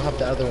 Let's go help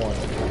the other one.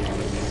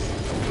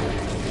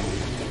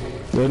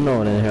 There's no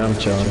one in here, I'm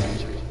chilling.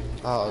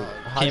 Oh,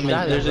 Came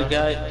in. There's a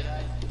guy.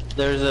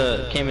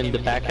 Came in the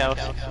back house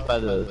by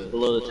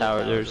below the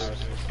tower. There's.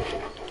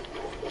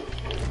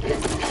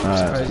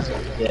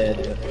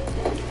 Dead.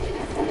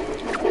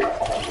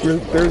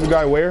 There's a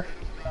guy where?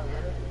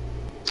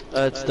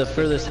 It's the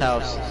furthest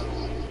house.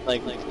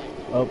 Like,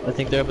 oh, I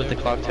think they're up at the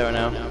clock tower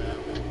now.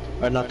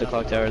 Or not the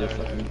clock tower, the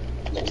fucking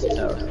next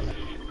tower.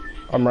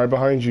 I'm right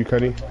behind you,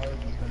 Cuddy.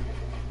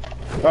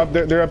 Up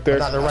there, they're up there.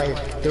 No, they're right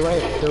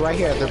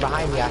here. They're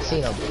behind me. I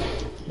seen them.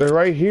 They're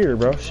right here,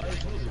 bro.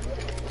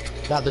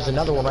 No, there's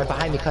another one right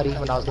behind me, Cuddy.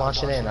 When I was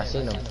launching in, I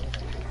seen them.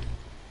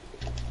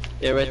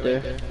 Yeah, right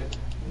there.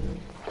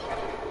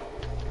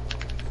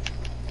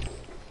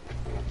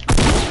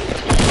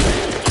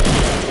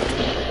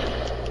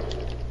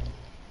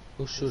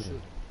 Who's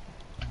shooting?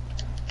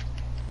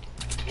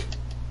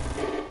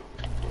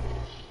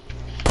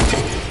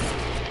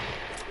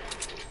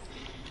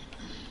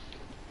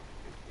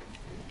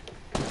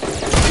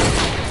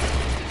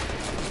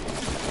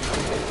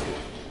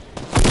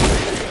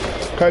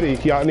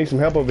 Cuddy, I need some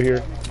help over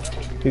here.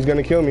 He's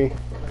gonna kill me.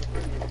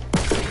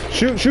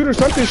 Shoot or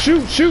something.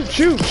 Shoot.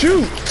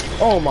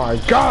 Oh my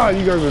god,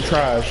 you guys are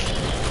trash.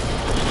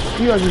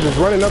 You guys are just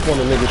running up on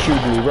the nigga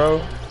shooting me, bro.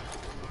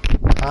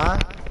 Huh?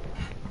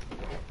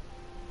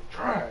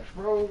 Trash,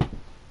 bro.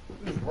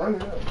 Just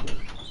running up.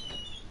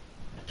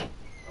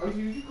 Did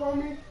you call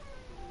me?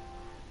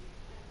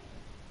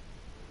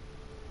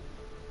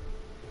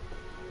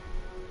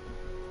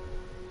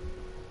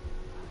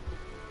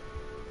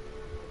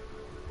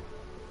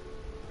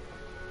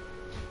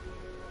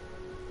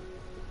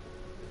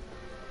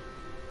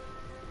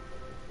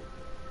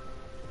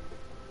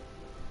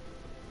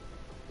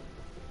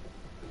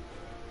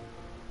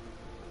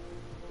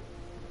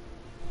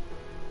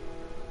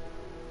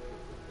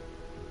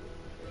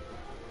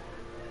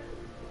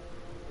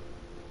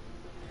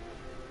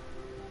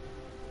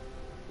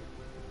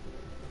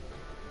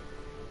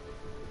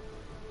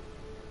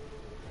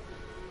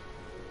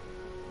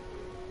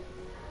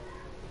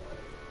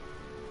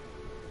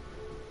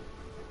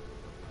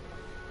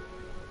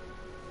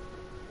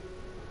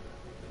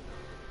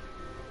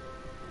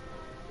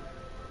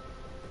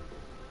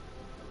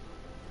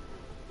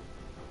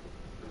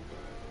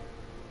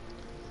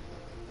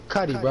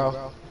 Cuddy,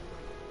 bro.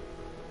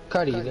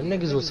 Cuddy, them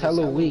niggas was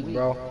hella weak,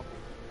 bro.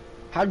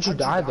 How'd you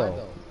die,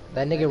 though?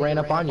 That nigga ran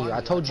up on you.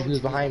 I told you he was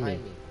behind me.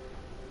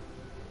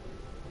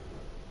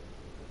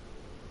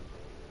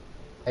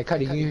 Hey,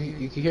 Cuddy,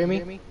 you can hear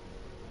me?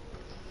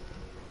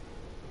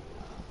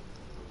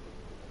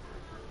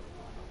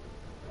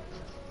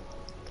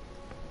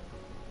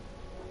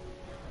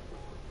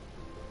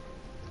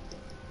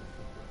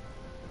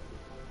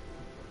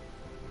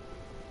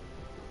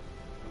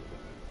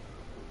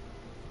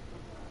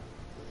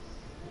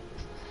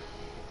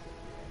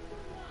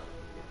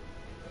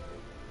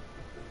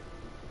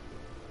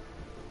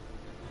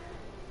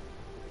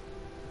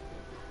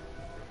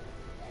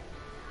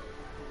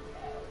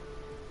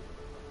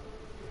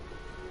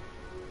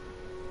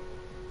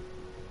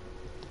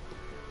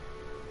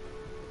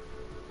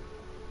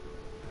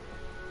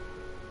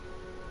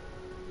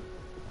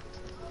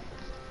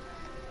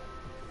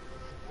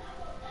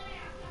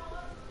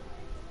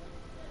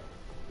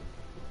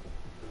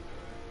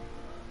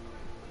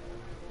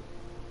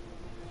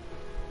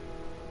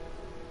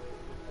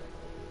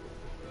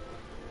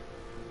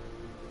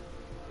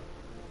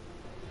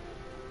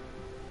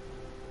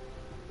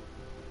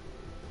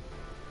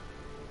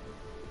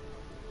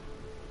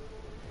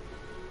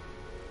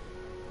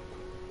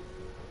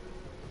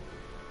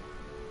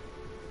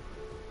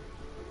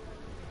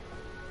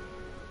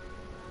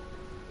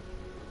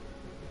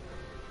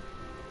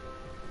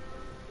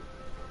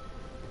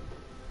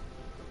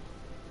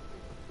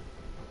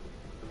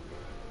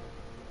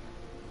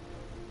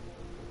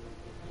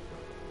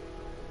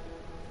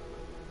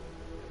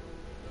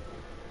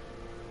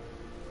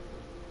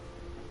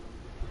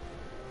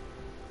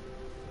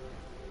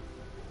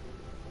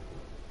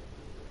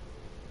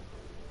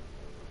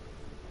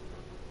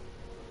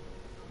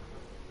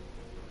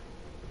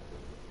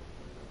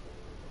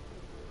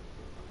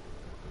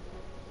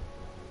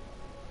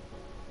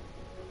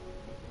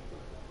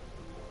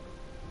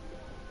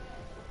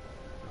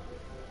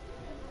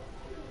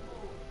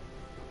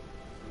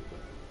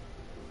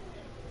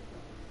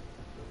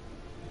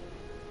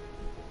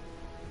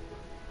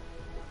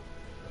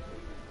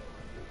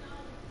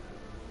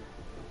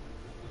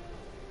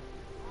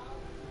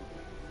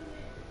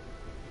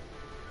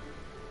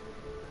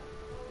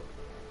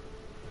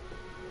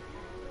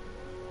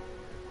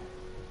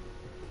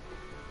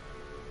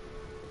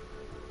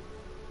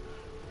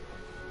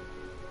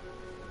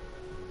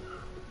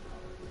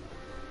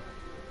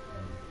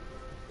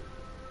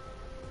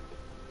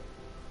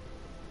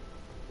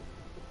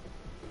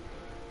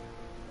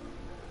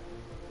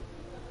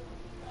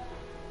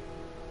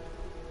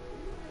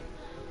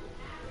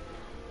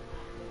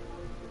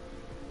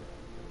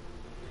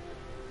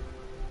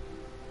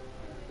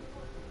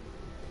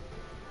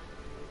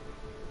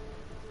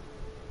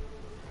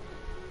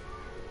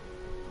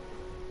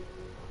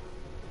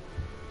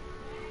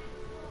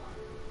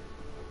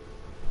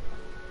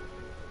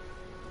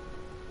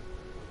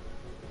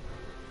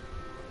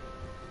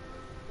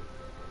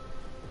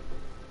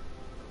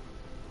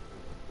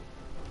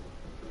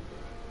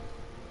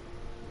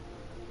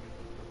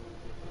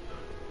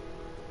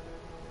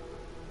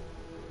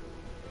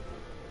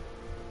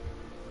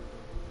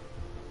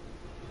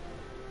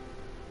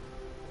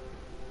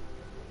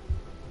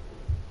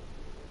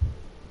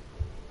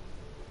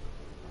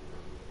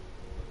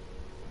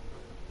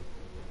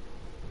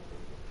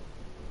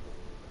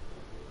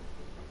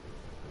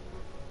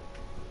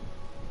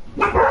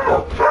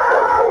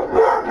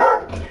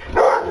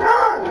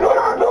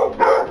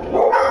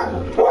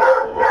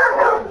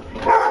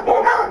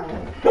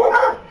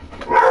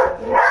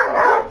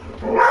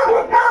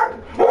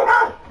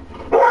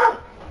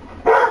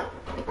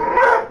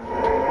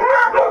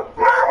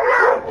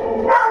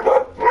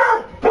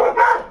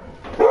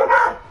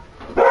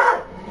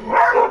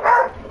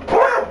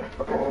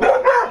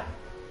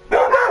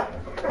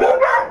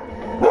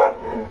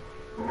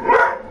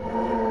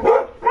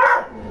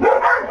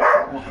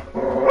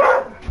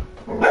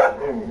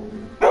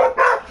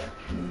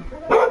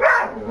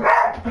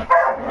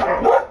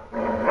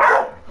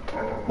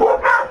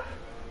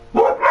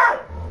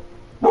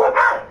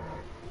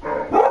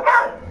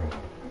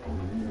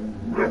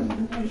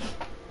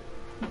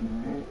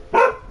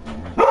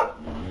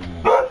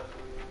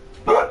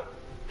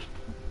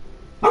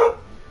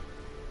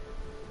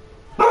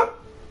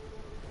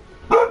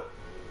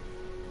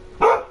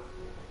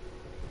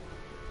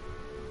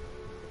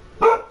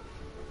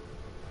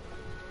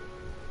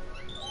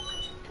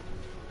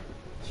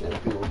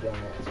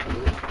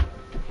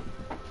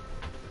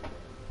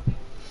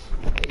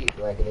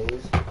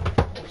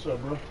 What's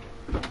up, bro?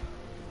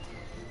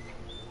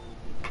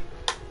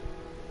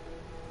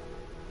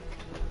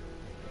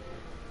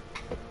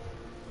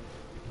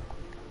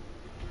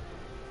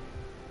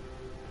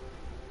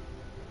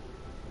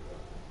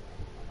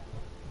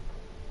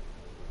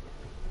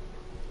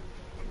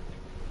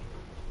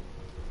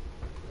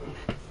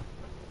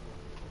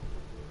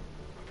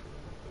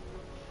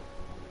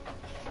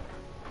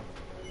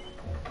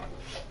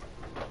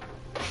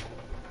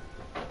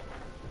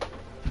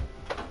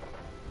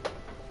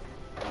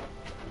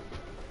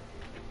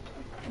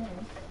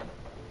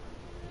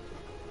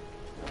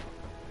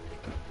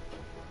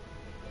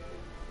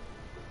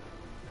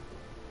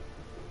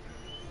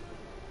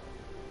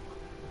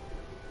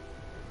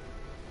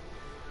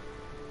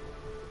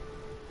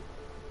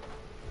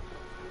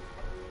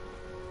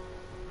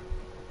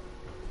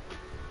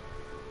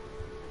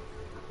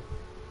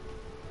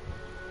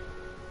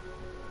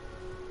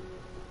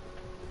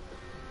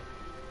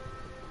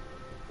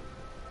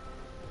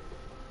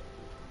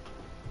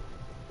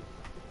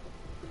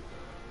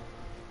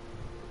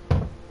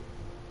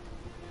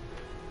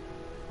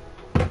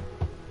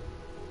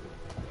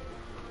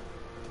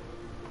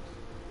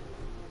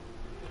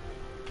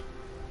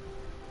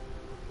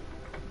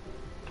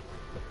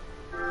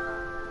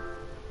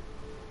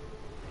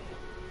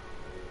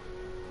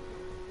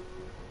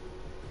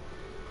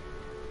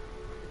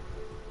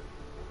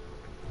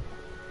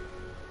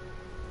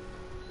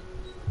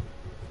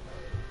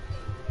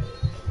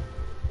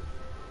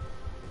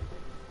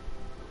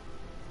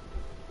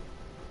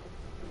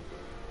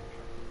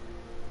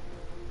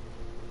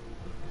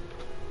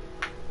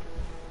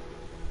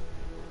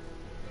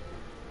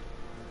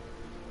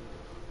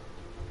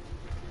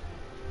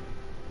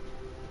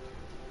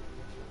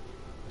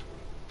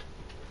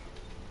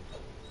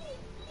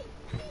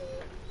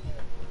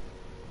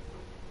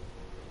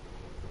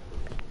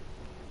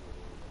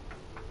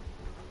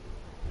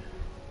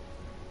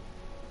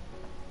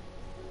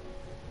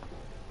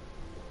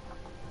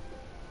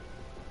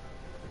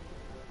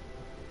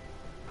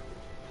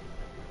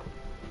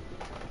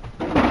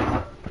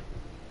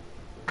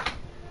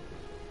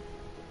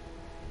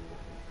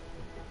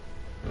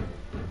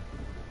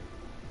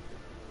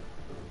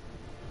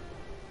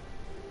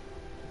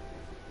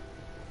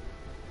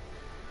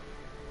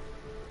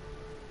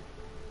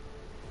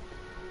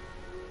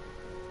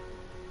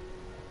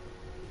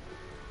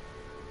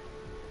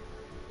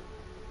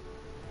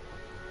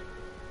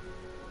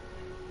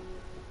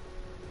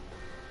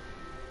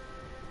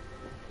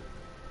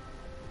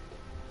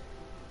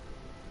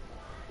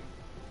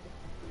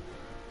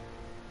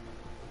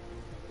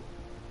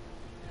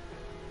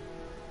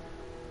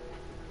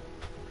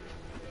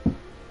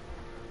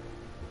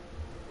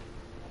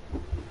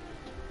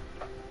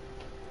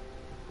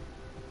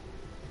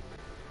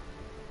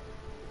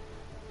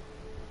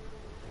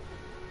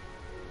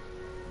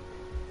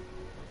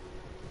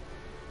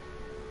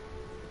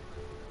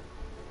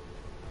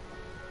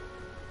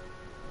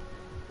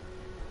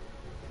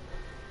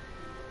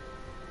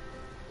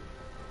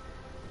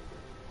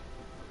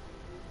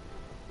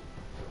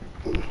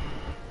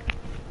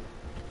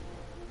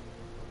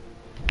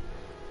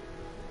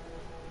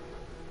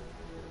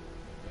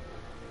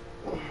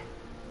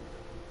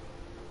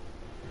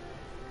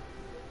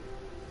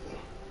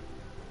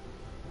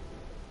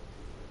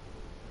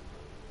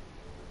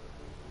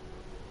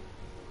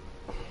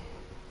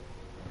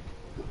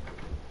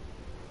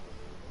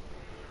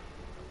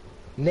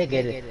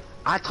 Nigga,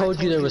 I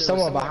told you there was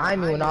someone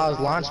behind me when I was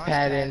launch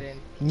padding.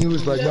 And you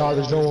was like, no,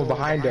 there's no one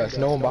behind us.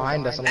 No one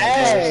behind us. I'm like,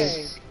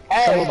 Hey,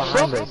 someone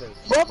behind us.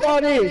 fuck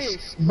all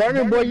this.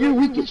 Burner boy, you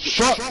weak as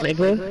fuck,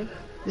 nigga.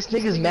 This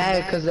nigga's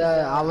mad because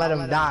I let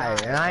him die.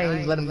 And I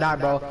ain't let him die,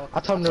 bro. I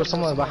told him there was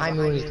someone behind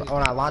me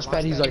when I launch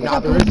pad. He's like, nah,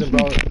 there isn't,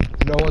 bro.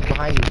 No one's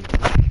behind me.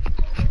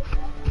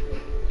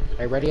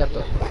 Hey, ready up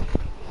though.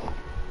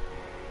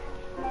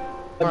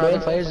 Other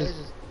players? Do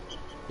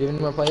you have any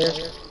more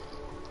players?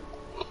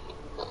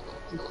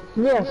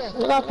 Yes, I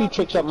got a few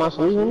tricks up my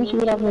sleeve. Let me see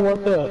what I can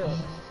work up.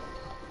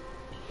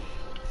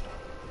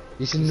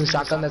 You see the new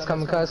shotgun that's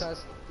coming, cuz?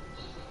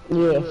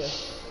 Yeah.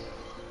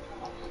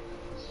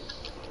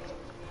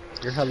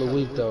 You're hella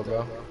weak though,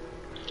 bro.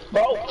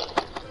 Bro.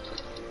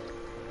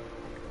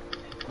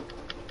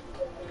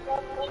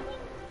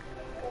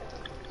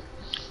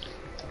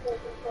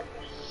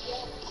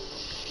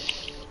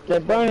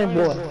 That burner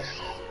boy.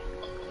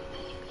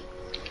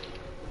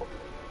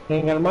 He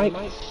ain't got a mic?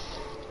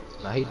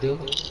 Nah, he do.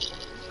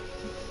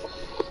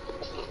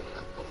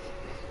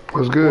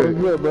 What's good?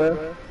 What's good,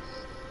 bro?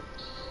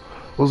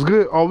 What's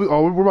good?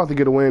 We're about to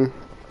get a win.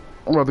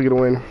 We're about to get a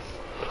win.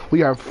 We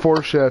got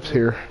 4 chefs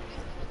here.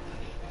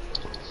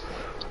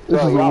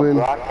 This is a win.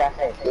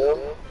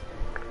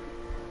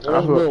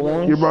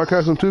 You're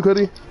broadcasting too,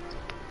 Cuddy?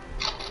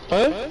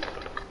 Huh?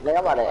 I'm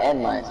about to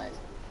end mine.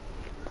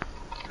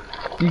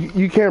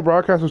 You can't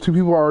broadcast with 2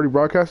 people already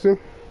broadcasting?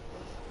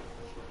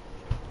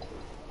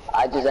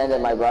 I just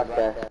ended my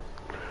broadcast.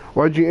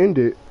 Why'd you end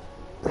it?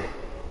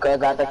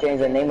 Cause I have to change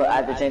the name. I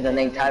have to change the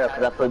name title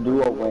because I put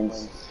duo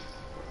wins.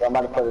 So I'm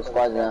about to put the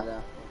squads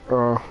now.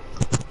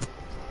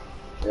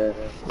 Yeah.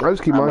 I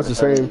just keep mine the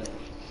same.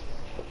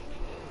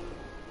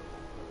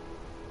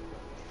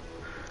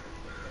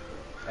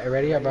 Hey,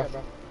 ready up, bro?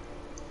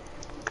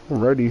 I'm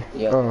ready.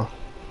 Yeah.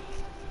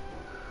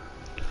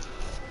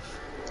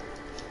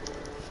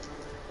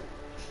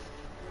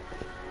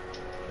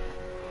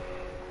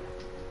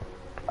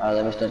 Alright,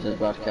 let me start this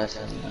broadcast.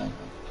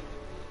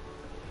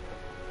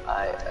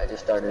 I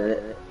just started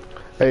it.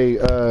 Hey,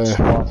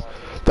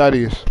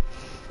 Thaddeus.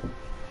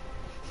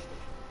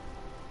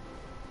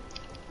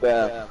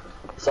 Yeah.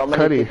 So many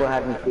Cuddy. people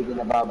have been speaking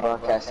about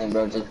broadcasting,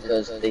 bro, just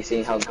because they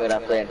seen how good I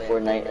play at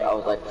Fortnite. I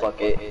was like, fuck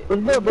it.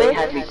 What's good, They bro?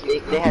 had me,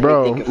 they had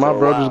Bro, me thinking my for a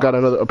bro while. just got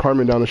another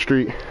apartment down the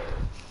street.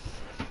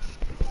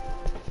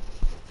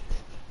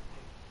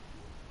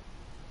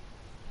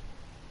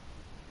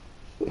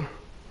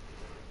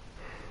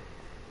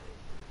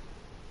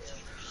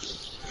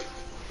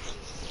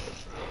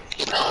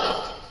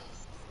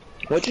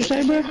 What you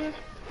say, bro?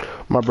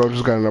 My bro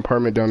just got an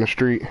apartment down the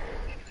street.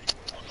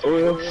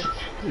 Oh,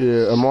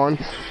 Yeah, I'm on.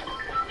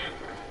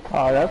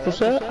 oh, that's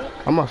what's up?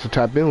 I must have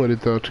tapped in with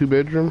it though.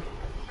 2-bedroom.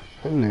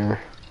 In there.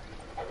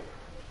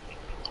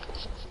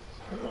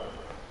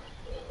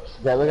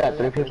 Yeah, we got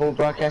 3 people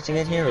broadcasting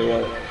in here,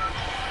 or what?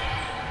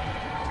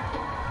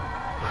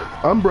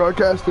 I'm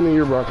broadcasting and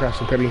you're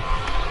broadcasting, Cuddy.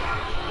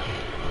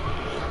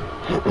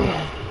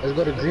 Let's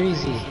go to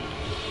Greasy.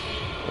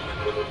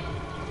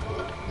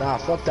 Nah,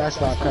 fuck that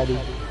spot, Cuddy.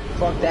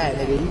 Fuck that,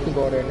 nigga. You can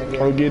go there,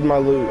 nigga. I'm getting my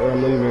loot or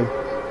I'm leaving.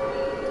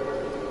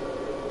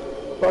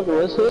 Fuck it,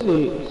 let's hit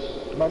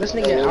it. Bro, this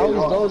nigga always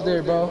goes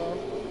there, bro.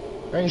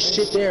 There ain't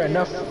shit there.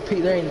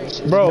 There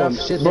ain't Bro, enough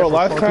shit there. bro, for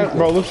last 4 time, people.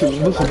 bro,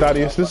 listen,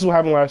 Thaddeus, this is what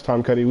happened last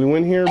time, Cuddy. We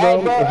went here, bro,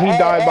 Hey, bro, and he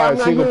died by a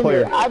single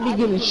player. I be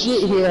getting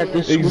shit here at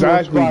this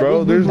Exactly, spot.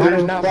 bro. This There's,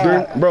 is not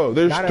enough. bro,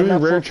 there's Not 3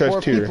 enough rare for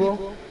 4 chests here.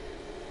 people.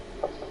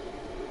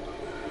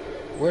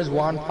 Where's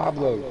Juan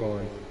Pablo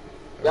going?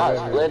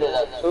 Y'all split it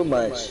up too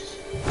much.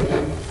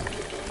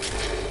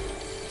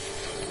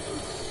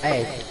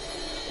 Hey,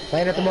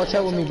 playing at the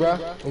motel with me, bro.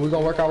 And we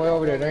gonna work our way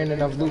over there. There ain't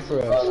enough loot for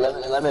us.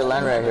 Let me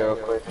land right here real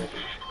quick.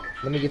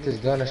 Let me get this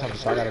gun or something,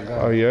 so I got a gun.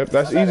 Oh yeah,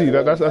 that's easy.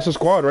 That's a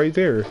squad right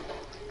there.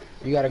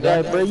 You got a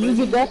Yeah, gun? bro, you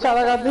get that side,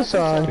 I got this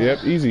side. Yep,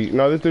 easy.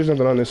 No, there's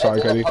nothing on this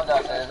side, Cuddy.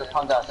 There's a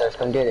pump downstairs.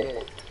 Come get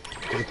it.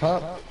 Is it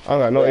pump? I don't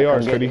got no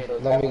ARs, Cuddy.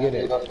 Let me get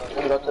it. Go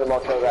to the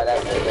motel right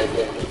after. Right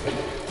there.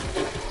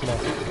 Come on.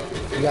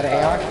 You got an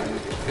AR?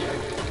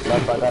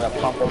 Nope, I got a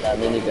pump with that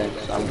minigun,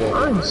 so I'm good.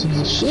 I ain't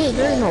seeing shit,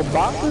 there ain't no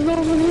boxes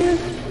over here.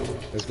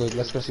 Let's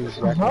go see what's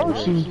back Oh,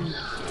 here. shit.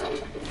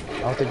 I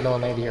don't think no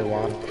one landed here,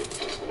 Juan.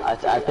 I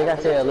think I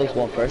see at least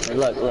one person.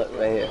 Look,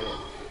 right here.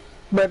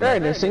 But there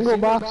ain't a single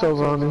box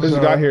over on this There's a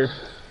side. guy here.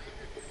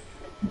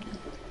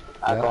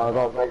 I'm gonna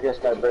go right here,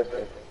 start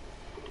bursting.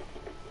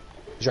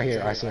 He's right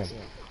here. I see him.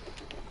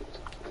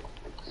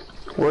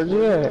 Where's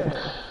he at?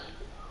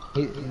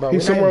 Bro,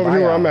 He's somewhere over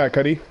here where I'm at,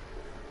 Cuddy.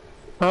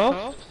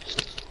 Huh?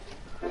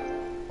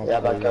 Yeah,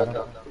 back out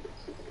though.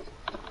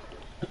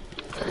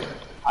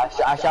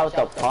 I shot with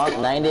the pump,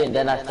 90, and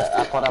then I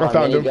put out my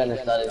found him. minigun and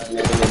started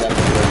making it up.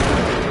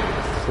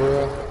 For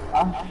real?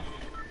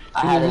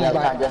 I had enough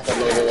time just to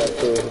load it up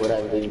too,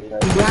 whatever you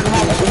said. You gotta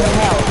have it, you gotta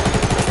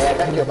have Yeah,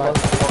 that's your phone.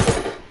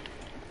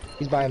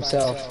 He's by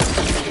himself.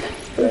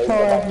 it. It's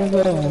alright,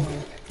 nigga.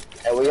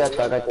 Hey, we got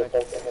started with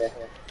this here.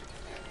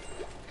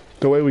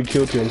 The way we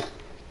killed him.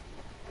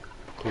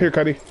 Here,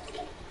 Cuddy.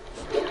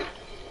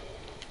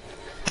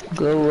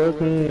 Good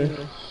work, man.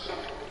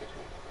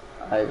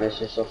 Alright, this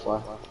shit so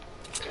far.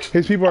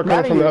 His people are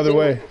coming from the other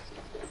way.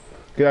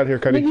 Get out of here,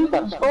 Nigga, Cuddy. you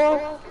got a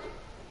score?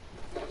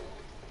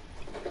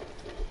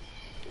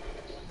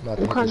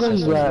 Nothing. What kind of gun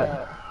you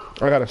got?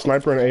 I got a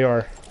sniper and an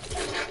AR.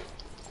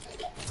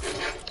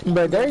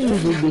 But there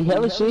usually be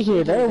hella shit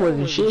here. There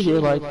wasn't shit here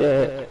like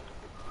that.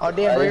 Oh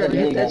damn, bro, you already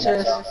hit that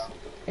chest.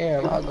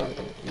 Damn, I'll go.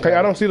 Hey,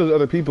 I don't see those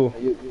other people.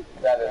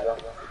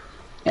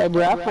 Hey,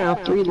 bro, I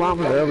found 3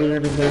 llamas earlier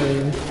in the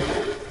game.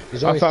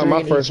 I found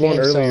my first one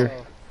earlier.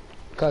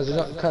 Cause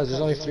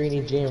there's only 3 in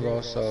each game,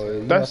 bro. So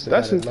you That's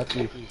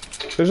lucky.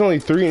 There's only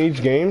 3 in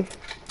each game.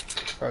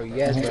 Bro,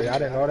 yes, bro. I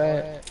didn't know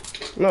that.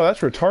 No, that's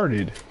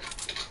retarded.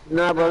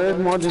 Nah, bro, there's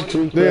more than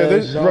 3. Yeah,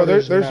 there's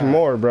not.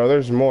 more, bro.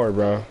 There's more,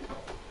 bro.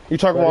 You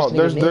talking Bro, about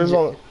there's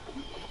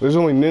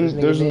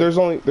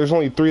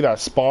only 3 that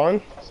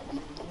spawn.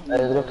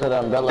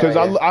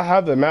 Cause I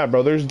have the map,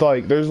 bro. There's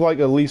like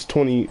at least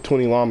 20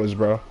 llamas,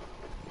 bro.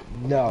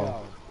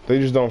 No. They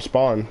just don't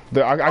spawn.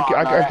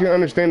 I can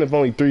understand if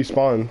only 3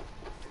 spawn.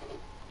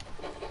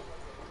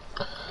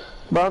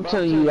 But I'm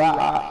telling you,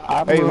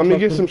 I Hey, let me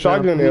get some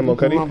shotgun ammo,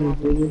 Cuddy.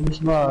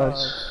 Nah,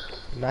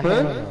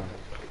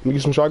 Let me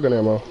get some shotgun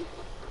ammo.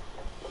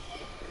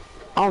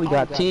 I only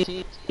got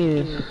 10.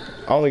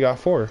 I only got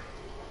 4.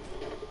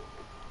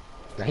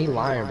 Nah, he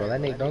lying, bro.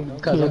 That nigga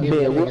don't give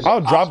me.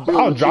 I'll drop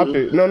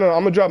it. No, I'm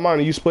gonna drop mine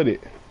and you split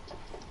it.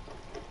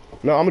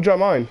 No, I'm gonna drop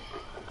mine.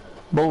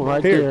 Boom,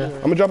 right Here, there.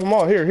 I'm gonna drop them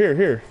all.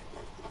 Here.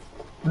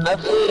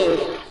 That's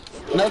it.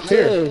 That's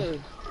Here.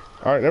 it.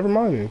 All right, never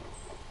mind then.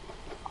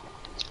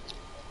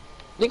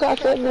 Nigga, I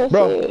said that's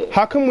Bro, it.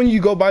 how come when you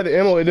go buy the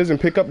ammo, it doesn't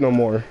pick up no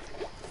more?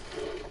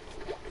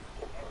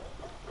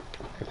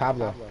 Hey,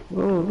 Pablo.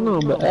 No,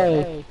 but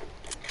hey.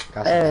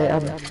 Hey, I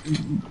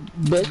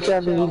bet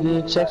y'all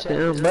niggas check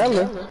the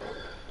umbrella.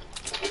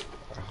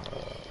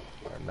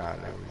 Nah,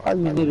 never mind. All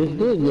you niggas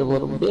did, you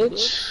little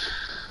bitch.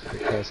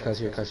 Cuz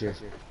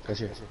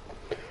here.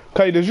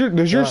 Okay, does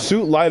your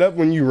suit light up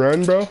when you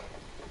run, bro?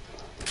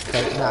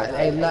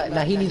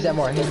 Nah, he needs that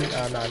more. No.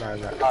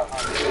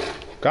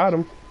 Got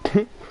him.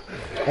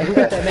 Hey, who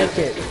got that med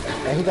kit?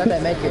 Who got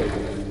that med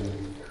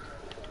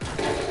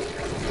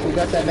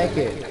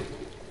kit?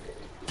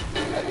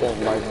 I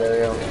think Mark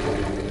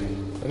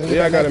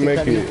Yeah, I gotta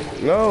make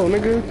it. No,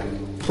 nigga.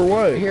 For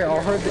what? Here,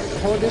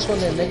 hold this one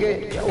then,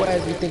 nigga. Your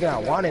ass be thinking I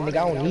want it, nigga.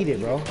 I don't need it,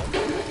 bro.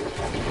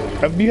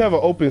 If you have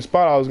an open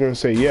spot, I was gonna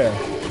say yeah.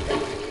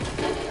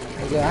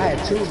 Nigga, I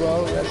had 2,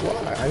 bro. That's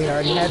why. I mean, I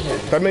already had one.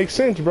 That makes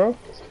sense, bro.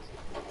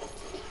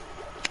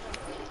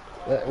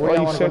 Where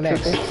y'all wanna go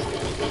next?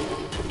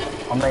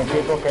 I mean,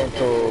 people came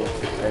to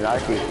an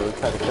RT, so let's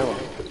try to kill them.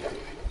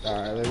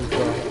 Alright, let's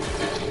go.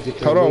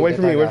 Hold on, wait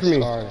for me, Wait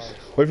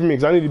for me,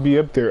 because I need to be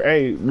up there.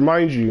 Hey,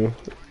 remind you,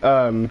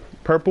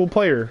 purple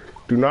player,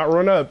 do not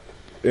run up.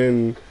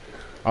 And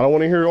I don't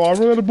want to hear, oh, I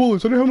ran out of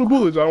bullets. I didn't have no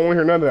bullets. I don't want to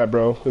hear none of that,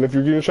 bro. And if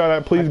you're getting shot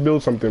at, please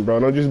build something, bro.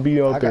 Don't just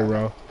be out there,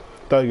 bro.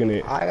 Thugging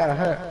it. I got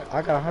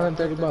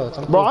 130 bullets.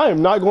 Bro, I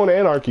am not going to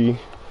Anarchy.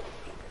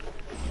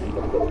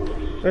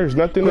 There's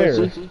nothing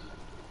there. Is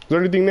there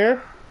anything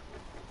there?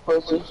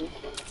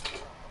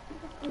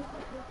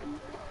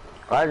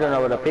 I don't know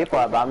where the people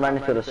are, but I'm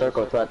running through the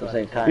circle too at the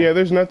same time. Yeah,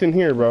 there's nothing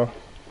here, bro.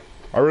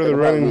 I'd rather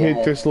run and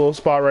hit this little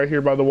spot right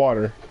here by the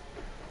water.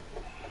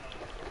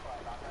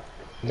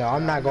 No,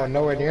 I'm not going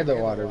nowhere near the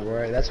water,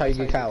 bro. That's how you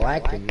get caught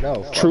lacking.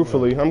 No.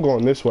 Truthfully, I'm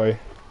going this way.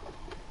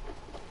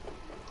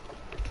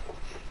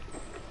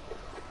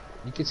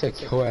 You can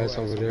take your ass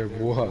over there,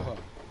 boy.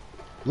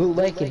 Loot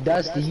Lake and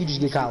Dusty, you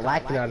just get caught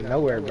lacking out of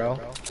nowhere, bro.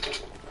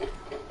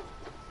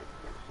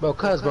 Bro,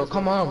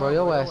 come on, bro.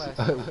 Your ass.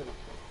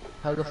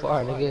 Hella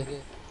far, nigga.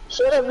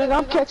 Shut up, nigga.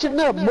 I'm catching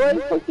up, boy.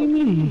 Fuck you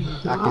mean?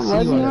 I can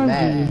see you on the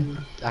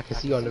map. I can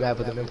see you on the map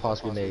with them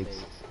impulse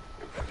grenades.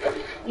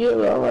 Yeah,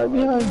 bro, I'm right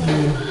behind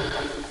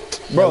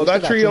you. Bro,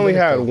 that tree only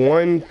had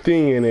one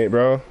thing in it,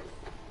 bro.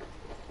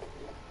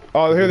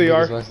 Oh, here they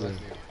are.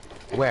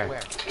 Where?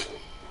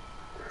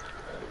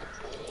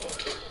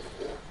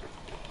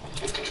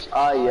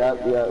 Oh,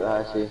 yep,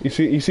 I see.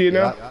 You see it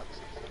now?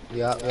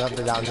 Yep,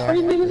 they're down there. Where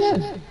you niggas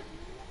at?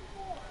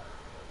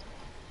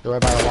 They're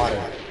right by the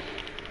water.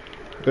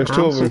 There's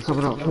 2 of them.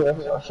 Coming up here.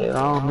 Oh, shit,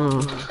 I don't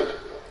know.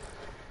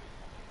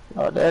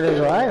 Oh, that is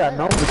right. I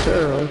know for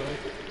sure.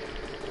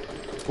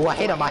 Oh, I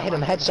hit him.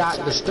 Headshot.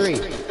 There's 3.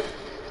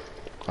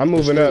 I'm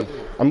moving up.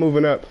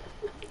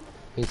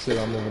 Me too.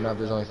 I'm moving up.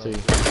 There's only 3.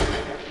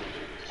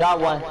 Shot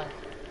one.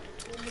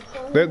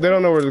 They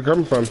don't know where they're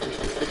coming from.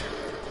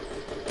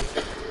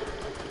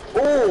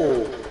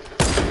 Ooh!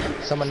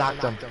 Someone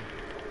knocked him.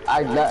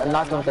 I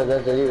knocked him because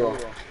that's illegal.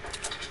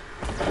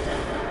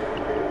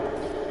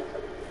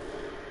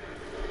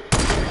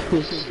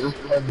 This is not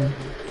funny.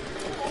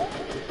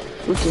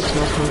 This is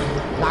not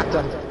funny. Knocked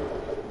him.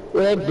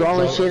 We're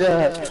blowing shit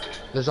up.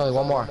 There's only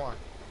 1 more.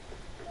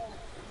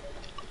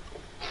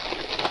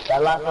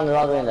 That last one is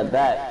all the way in the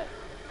back.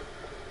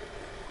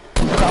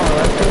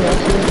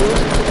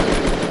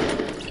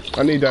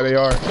 I need that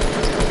AR.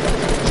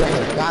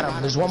 Got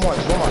him. There's one more.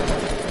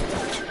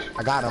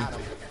 I got him.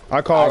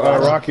 I call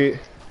Rocket.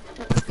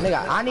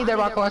 Nigga, I need that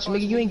rocket launcher,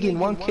 nigga. You ain't getting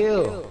one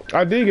kill.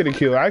 I did get a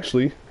kill,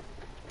 actually.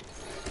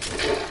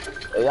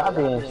 Y'all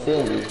being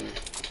stingy.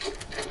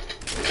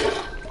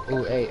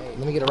 Ooh, hey, let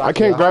me get a rocket. I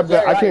can't grab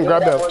that. I can't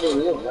grab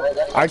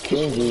that. I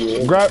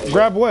Stingy. can't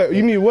grab what?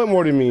 You need what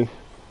more than me?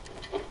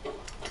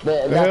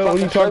 The hell? What are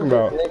you talking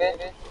about?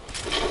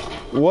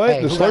 What?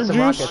 Hey, The who got slurp some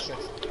juice? rockets?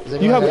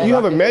 Does You anyone have a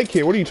rocket? med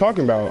kit. What are you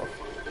talking about?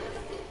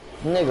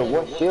 Nigga,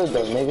 what shield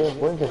though, nigga?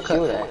 Where's the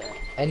shield at?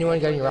 Anyone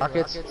got any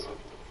rockets?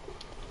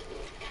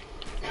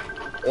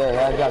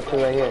 Yeah, I got two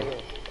right here.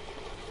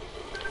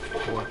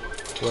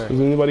 Where? Does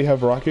anybody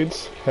have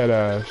rockets? Head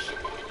ass.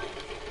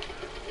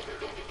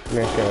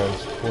 Neck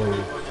ass.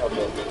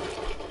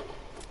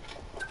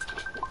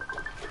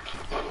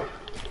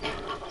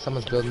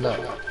 Someone's building up.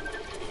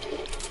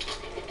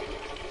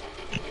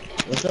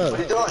 What's up? What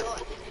are you doing?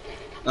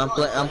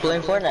 I'm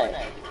playing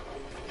Fortnite.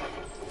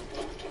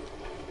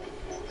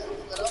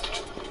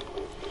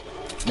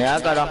 Yeah,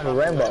 I got off the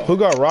rainbow. Who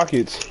got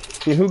rockets?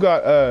 I mean, who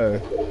got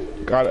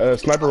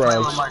sniper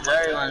rounds?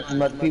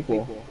 Some other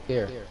people.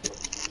 Here.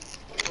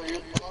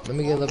 Let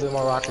me get a little bit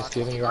more rockets. Do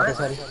you have any rockets,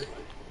 Eddie?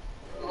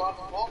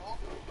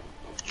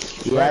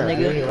 Yeah, Brenner,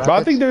 do you have any But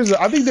I think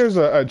there's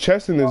a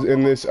chest in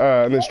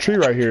this tree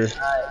right here.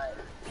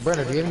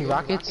 Brenner, do you have any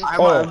rockets?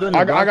 Oh,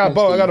 I got a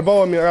bow. I got a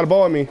bow on me. I got a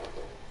bow on me.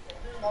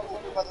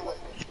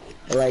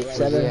 Like Where's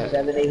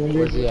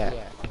 700. he at?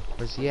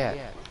 Where's he at?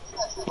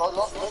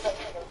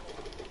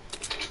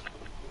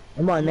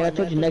 Come on, nigga. I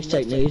told you next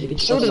check, nigga. You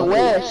Shoot it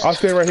west. I'll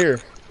stand right here.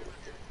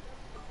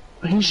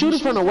 He's shooting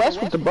from the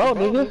west with the bow,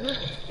 nigga.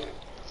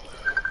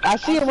 I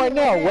see him right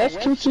now. West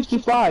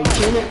 265. You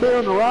see him up there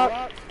on the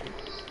rock?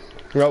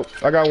 Nope,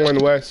 I got one in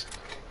the west.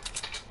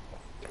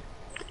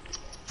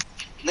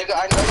 Nigga,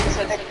 I know you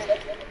said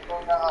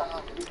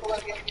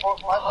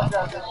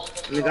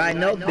Nigga, I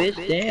know, bitch.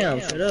 Damn,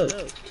 shut up.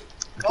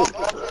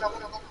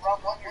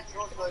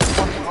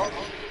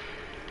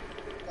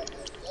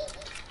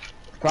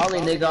 Probably,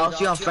 nigga. I'll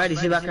see you on Friday.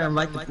 See if I can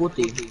invite the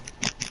pussy.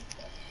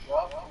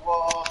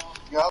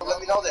 Well, let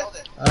me know then.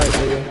 Alright,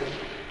 nigga.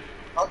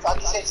 I'll talk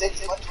to you soon.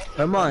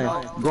 Come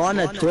on, go on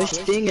a Twitch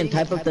thing and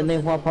type up the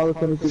name Juan Pablo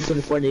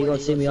 2224. Then you gonna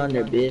see me on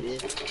there,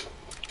 bitch.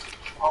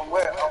 On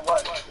where? On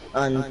what?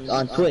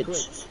 On Twitch.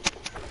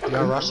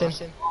 You're Russian?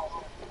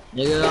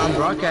 Nigga, I'm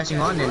broadcasting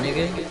on there,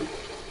 nigga.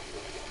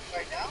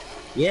 Right now?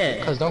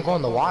 Yeah. Cause don't go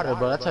in the water,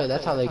 bro.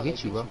 That's how they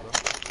get you, bro.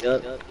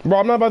 Yup. Bro,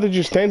 I'm not about to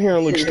just stand here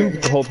and look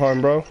stupid the whole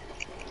time, bro.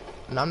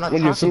 No, I'm not I'm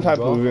gonna get some talking,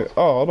 type bro. of event.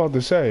 Oh, I'm about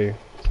to say.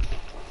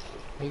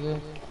 Nigga.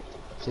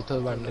 She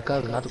told my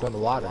cousin not to go in the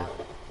water.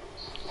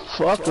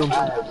 Fuck him.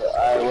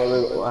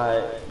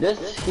 Alright.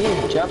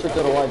 He's jumping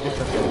to the wall just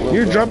like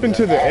You're jumping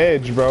to the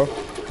edge, bro.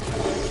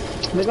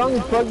 Nigga, I'm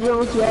gonna fuck you. I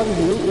don't see all this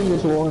loot in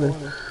this water.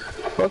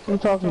 Fuck you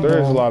talking about?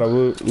 There is a lot of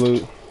loot.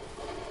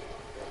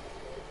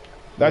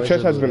 That Where's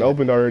chest the has loot been at?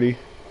 opened already.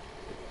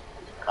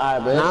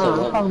 Alright, but Nah,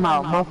 I'm talking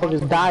about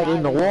motherfuckers died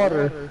in the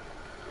water.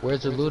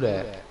 Where's the loot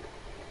at?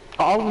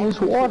 All in this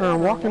water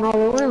and walking all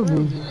around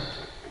me.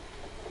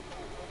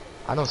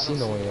 I don't see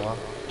no one, y'all.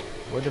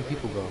 Where do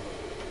people go?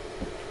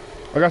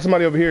 I got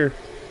somebody over here.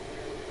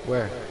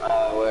 Where?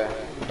 where?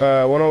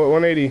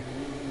 180.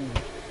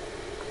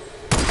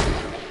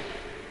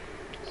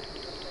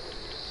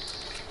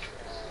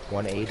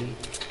 $180?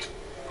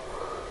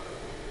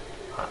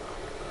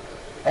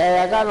 Hey,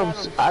 I got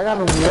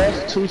him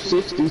west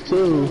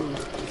 262.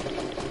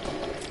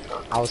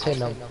 I was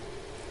hitting him.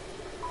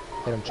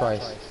 Hit him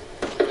twice.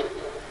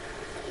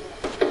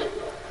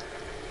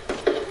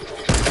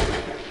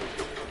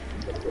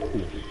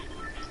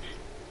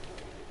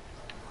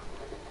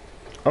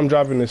 I'm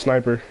dropping the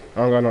sniper. I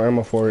don't got no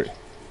ammo for it.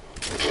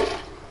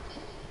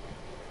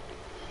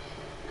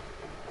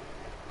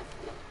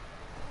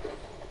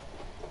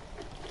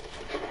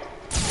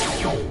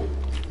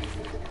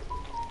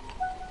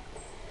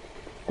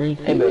 Hey,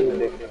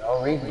 baby,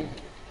 no reason.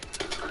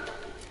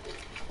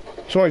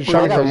 Somebody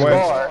shot me from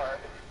west.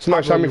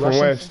 Somebody shot me from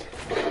Russian? west.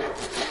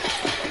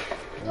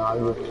 No,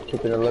 I'm just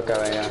keeping a lookout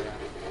right now.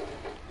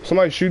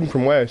 Somebody shooting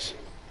from west.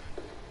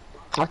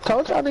 I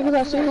told y'all niggas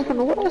I seen him from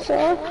the west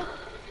side.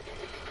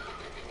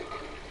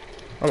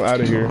 I'm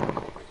out of here.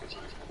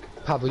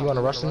 Pablo, you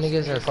wanna rush them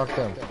niggas or fuck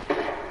them?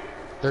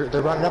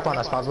 They're running up on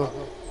us, Pablo.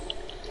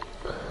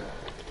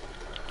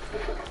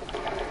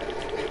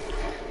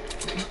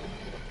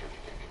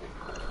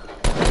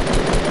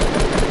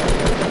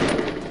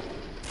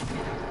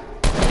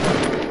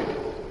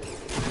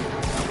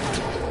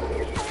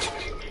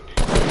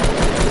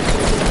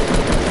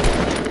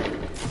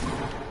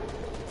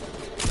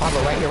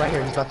 Pablo, right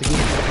here, he's about to get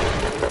you.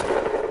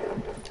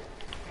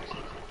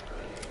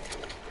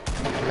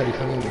 Cuddy,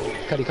 come get me.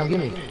 Cuddy, come get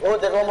me. Oh,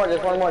 there's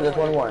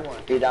one more.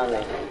 He's down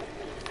there.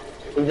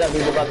 He's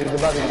above, he's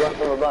going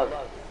from above.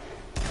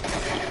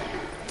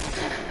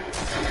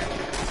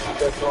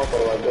 There's one for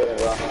the building,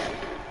 bro.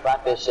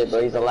 Wrap this shit,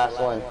 bro. He's the last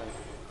one.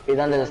 He's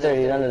under the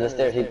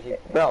stairs,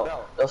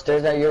 Bro, those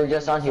stairs that you were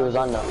just on, he was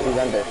on them. He's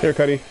under. Here,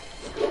 Cuddy.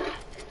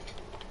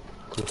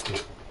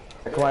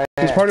 Come on,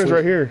 His partner's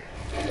right here.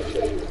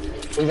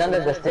 He's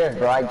under the stairs,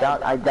 bro.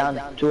 I downed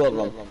 2 of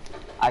them.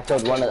 I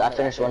killed one. I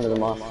finished one of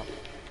them off.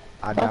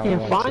 I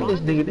can't find this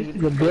nigga. This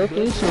nigga built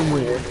in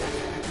somewhere.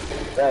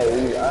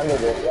 Hey, he's under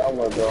this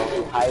armor, bro.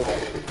 He's hiding.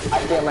 I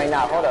see him right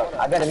now. Hold up.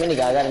 I got a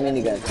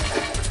minigun.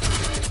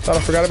 Thought I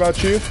forgot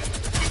about you.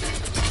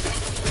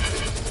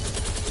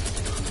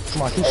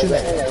 Come on, keep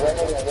shooting.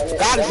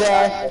 Got his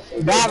ass.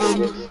 Got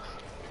him.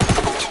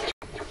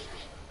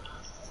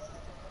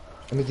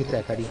 Let me get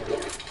that, Cuddy.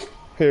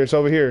 Here, it's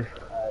over here.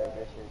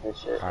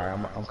 Alright,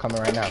 I'm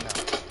coming right now.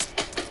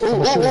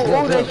 Ooh,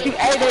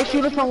 they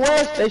shooting from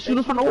west. They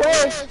shooting from the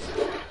west.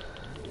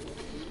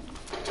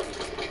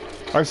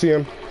 I see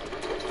him.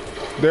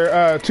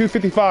 They're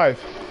 255.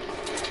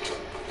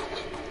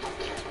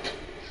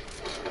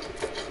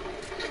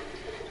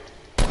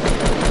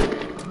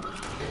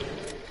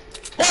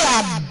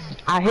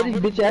 I hit his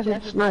bitch ass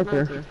with a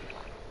sniper.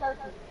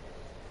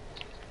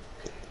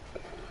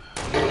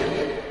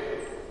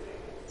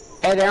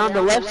 Hey, they're on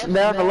the left side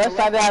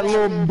of that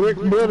little brick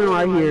building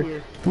right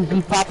here.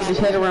 He's popping his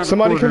head around.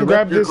 Somebody the corner. come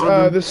grab this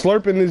this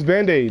slurp and this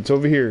band-aids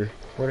over here.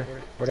 Where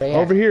they at?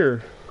 Over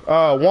here.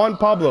 Juan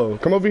Pablo,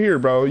 come over here,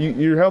 bro.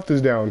 Your health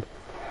is down.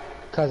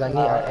 Cause I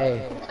need,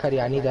 hey, Cuddy,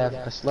 I need a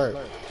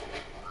slurp.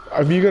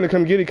 If you're gonna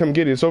come get it, come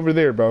get it. It's over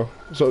there, bro.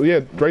 So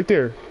yeah, right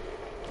there.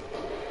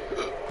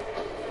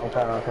 I'm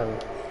coming.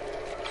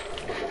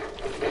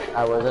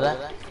 Alright, where's it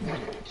at?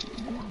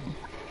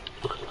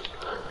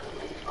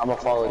 I'm gonna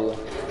follow you.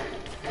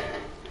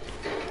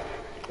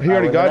 He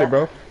already got it,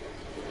 bro.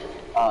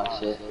 Oh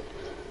shit.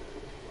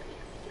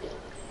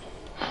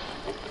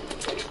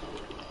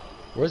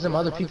 Where's them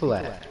other people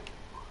at?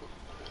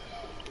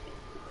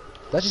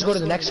 Let's just go to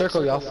the next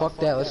circle, y'all. Fuck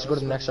that. Let's just go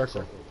to the next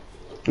circle.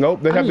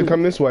 Nope, they have to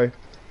come this way.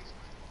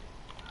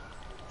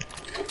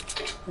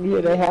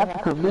 Yeah, they have to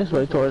come this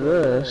way towards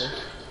us.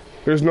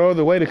 There's no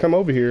other way to come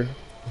over here.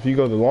 If you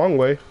go the long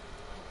way.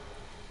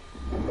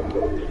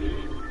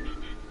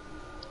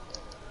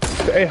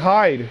 Hey,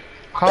 hide.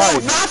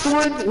 Hide. Knocked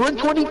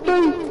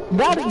 123.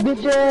 Got it,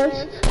 bitch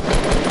ass.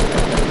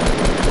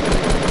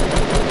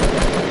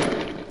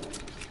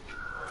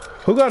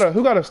 Who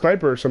got a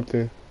sniper or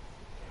something?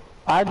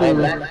 I do.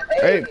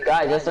 Hey,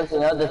 guys, there's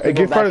something else. Hey,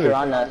 get further.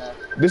 On us.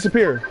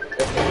 Disappear.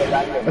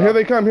 Here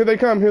they come.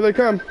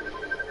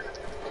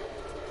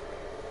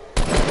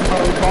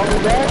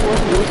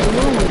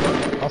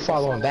 I'm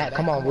following back.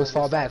 Come on, let's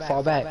fall back.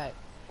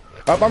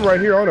 Up, I'm right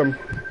here on him.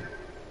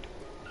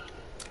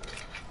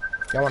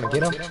 Y'all wanna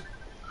get him?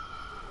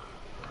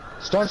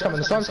 Storm's coming.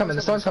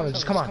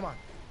 Just come on.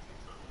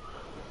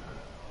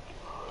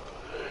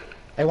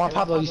 Hey, Juan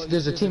Pablo,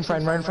 there's a team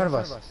friend right in front of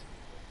us.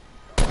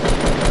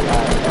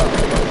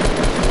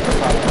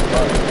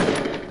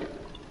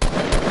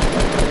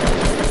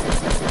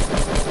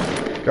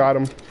 Got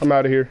him. I'm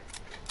out of here.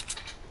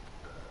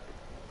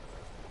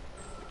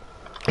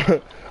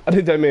 I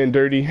did that man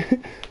dirty.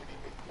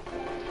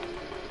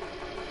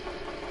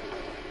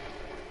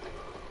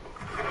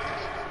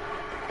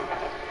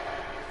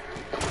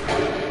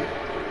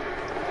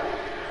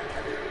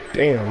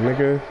 Damn,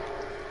 nigga.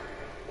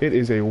 It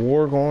is a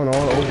war going on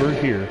over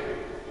here.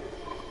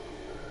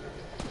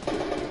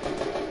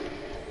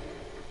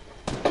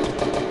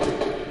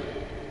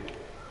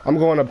 I'm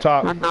going up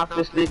top. I knocked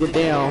this nigga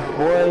down,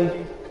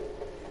 boy.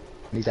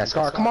 Need that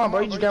scar. Come on,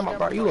 bro. You just got my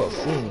bar. You a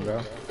fiend,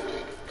 bro.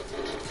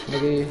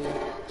 Nigga.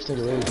 This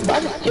nigga lazy. I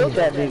just killed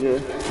that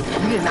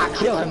nigga. You did not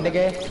kill him,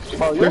 nigga.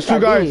 Oh, There's yes, two I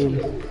guys. did.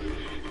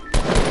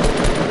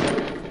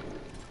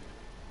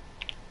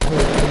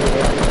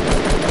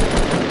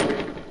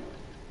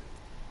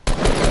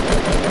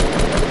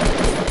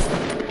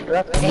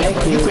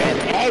 You grab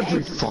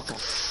every fucking.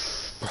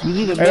 You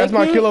need a Hey, that's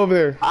my kill over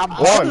there. I'm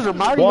holding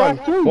him. I already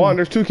got two. Juan,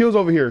 there's 2 kills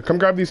over here. Come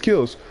grab these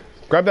kills.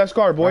 Grab that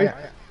scar, boy.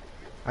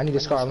 I need a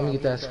scar. Let me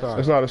get that scar.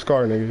 That's not a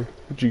scar, nigga.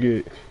 What you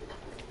get?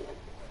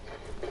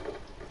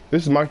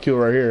 This is my kill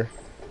right here.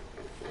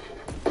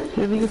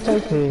 Here, nigga,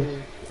 take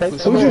him.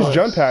 Who just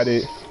jump at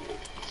it?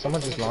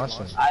 Someone just launched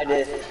him. I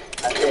did.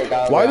 I did.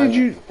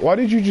 Why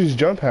did you just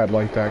jump pad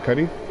like that,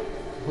 Cuddy?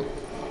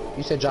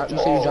 You said you dropped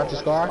the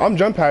scar? I'm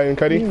jump padding,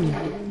 Cuddy.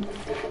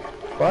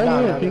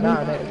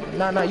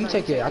 Nah, you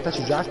take it. I thought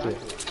you dropped it.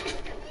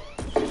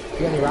 You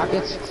got any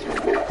rockets?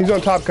 He's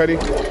on top, Cuddy.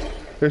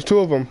 There's 2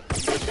 of them.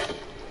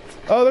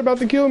 Oh, they're about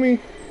to kill me.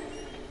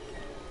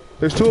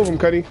 There's 2 of them,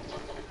 Cuddy.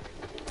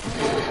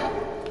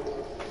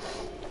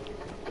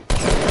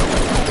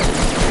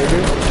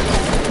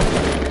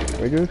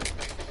 They good?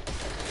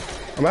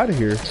 I'm out of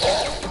here.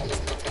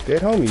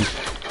 Dead homies.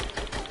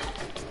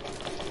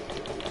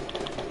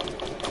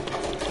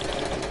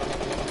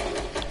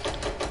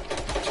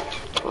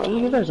 Oh,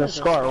 nigga, there's a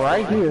scar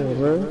right here,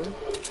 bro.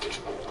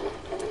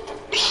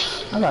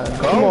 I gotta go.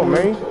 Come on,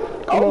 man.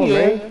 Come on,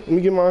 man. Let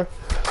me get my...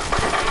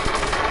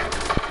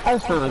 I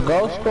just found a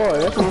gold score.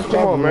 That's what I'm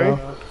Come on, man.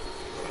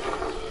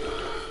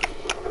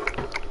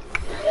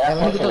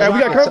 Hey, we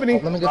got company.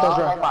 Let me get those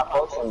rockets. My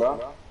potion,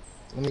 bro.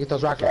 Let me get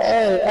those rockets.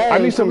 Hey, I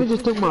need some- You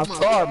just took my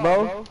scar,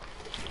 bro.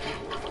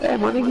 Hey,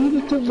 my nigga, you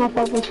just took my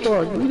fucking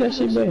scar. Give me that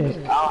shit back.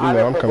 You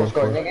know, I'm coming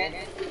for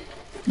it.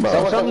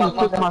 Bro, somebody just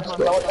took my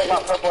Someone took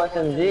my purple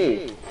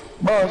SMG.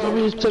 Bro,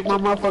 somebody just took my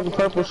motherfucking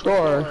purple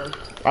score.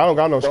 I don't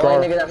got no The scar.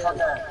 only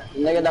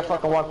nigga that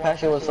fucking walked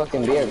past you was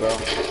fucking beer, bro.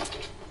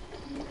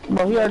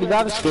 Bro, he already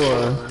got a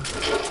score.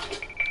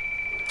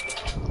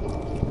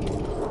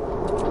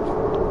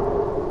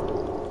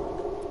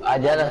 I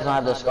did not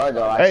have the scar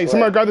though. Hey,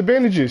 somebody grab the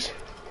bandages.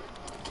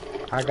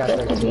 I got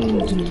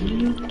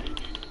 13.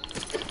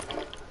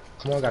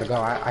 Come on, gotta go.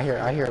 I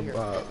hear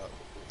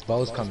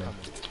bows coming.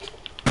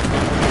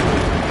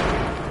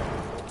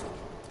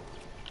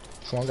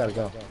 Come on, gotta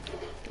go.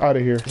 Out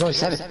of here. There's only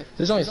 7.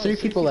 There's only 3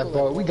 people left,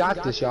 bro. We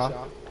got this,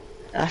 y'all.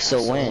 That's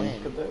a win.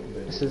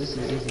 This is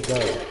easy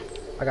dub.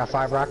 I got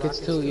 5 rockets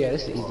too. Yeah,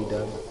 this is easy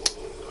dub.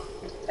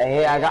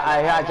 Hey,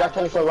 I dropped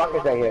 24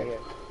 rockets right here.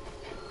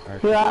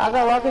 Yeah, I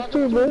got rockets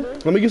too, man.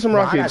 Let me get some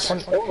rockets.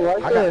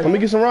 Let me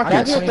get some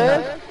rockets.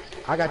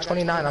 I got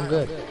 29. I'm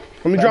good.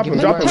 Let me drop him.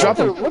 Drop him. Drop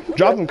him.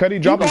 Drop him, Cuddy.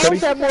 Drop him, Cuddy.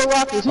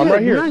 I'm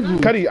right here.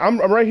 Cuddy, I'm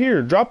right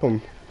here. Drop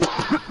him.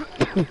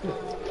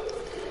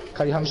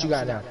 Cuddy, how much you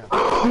got now?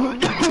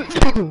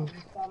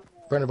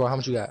 Brenner boy, how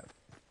much you got?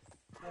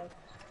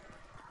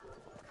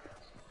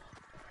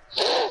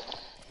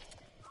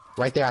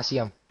 Right there, I see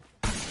him.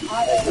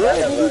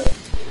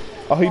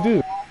 Oh, he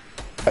do.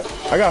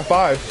 I got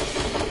 5.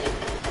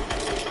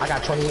 I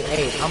got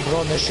 28. I'm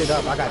blowing this shit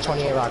up. I got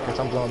 28 rockets.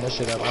 I'm blowing this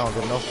shit up. I don't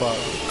give no fuck.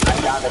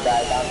 I down the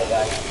guy, down the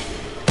guy.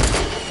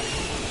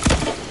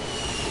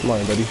 Come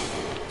on, buddy.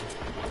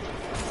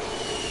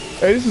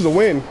 Hey, this is a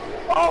win.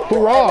 Oh,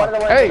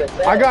 Hoorah! Hey,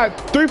 I got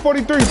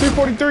 343,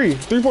 343,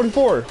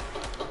 344.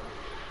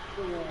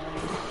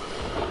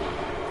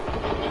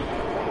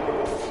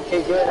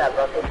 Keep doing that,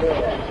 bro. Keep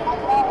doing that.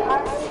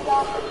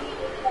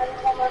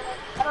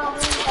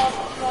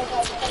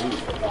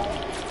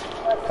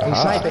 He's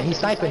sniping. He's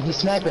sniping. He's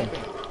sniping.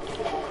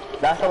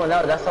 That's someone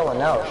else. That's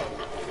someone else.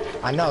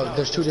 I know.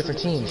 There's 2 different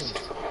teams.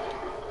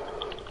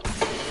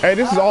 Hey,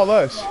 this is all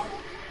us.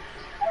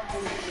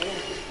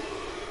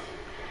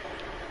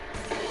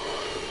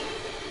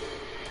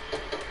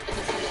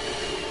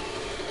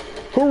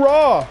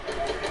 Hoorah!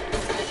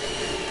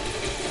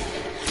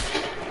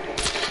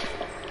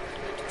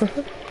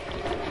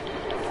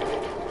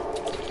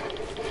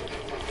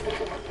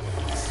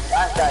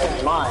 That guy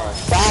is mine.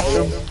 Stop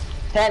him.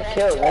 10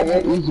 kills,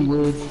 nigga. Easy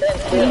win. 10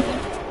 kills.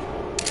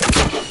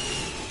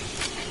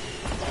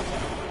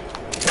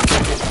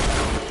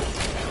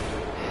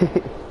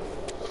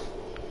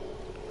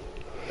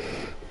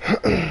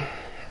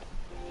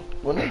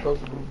 When they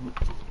supposed to be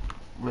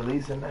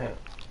releasing that?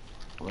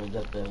 Or is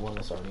that the one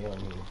that's already on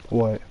here?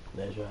 What?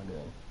 That's right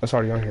there. That's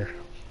already on here.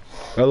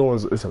 The other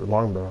one's it's a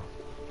longbow.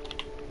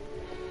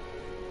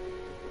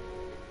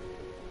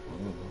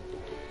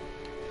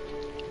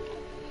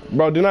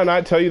 Bro, didn't I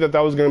not tell you that that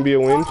was gonna be a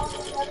win?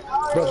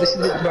 Bro, this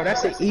is bro.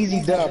 That's an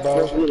easy dub,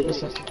 bro.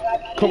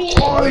 Come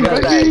on,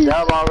 Got buddy.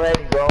 that dub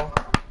already, bro.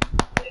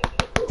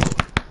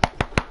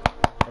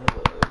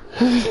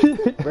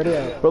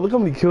 Bro, look how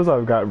many kills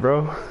I've got,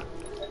 bro.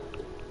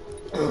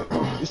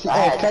 You see,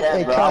 I hey, had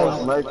 10, bro. I was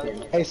Cuz,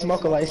 smirking. hey,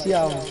 Smoker, like, you see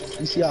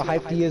how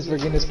hyped he is for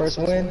getting his first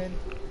win?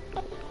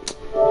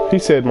 He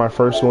said my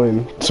first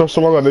win. So,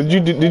 did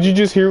you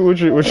just hear what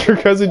your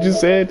cousin just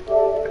said?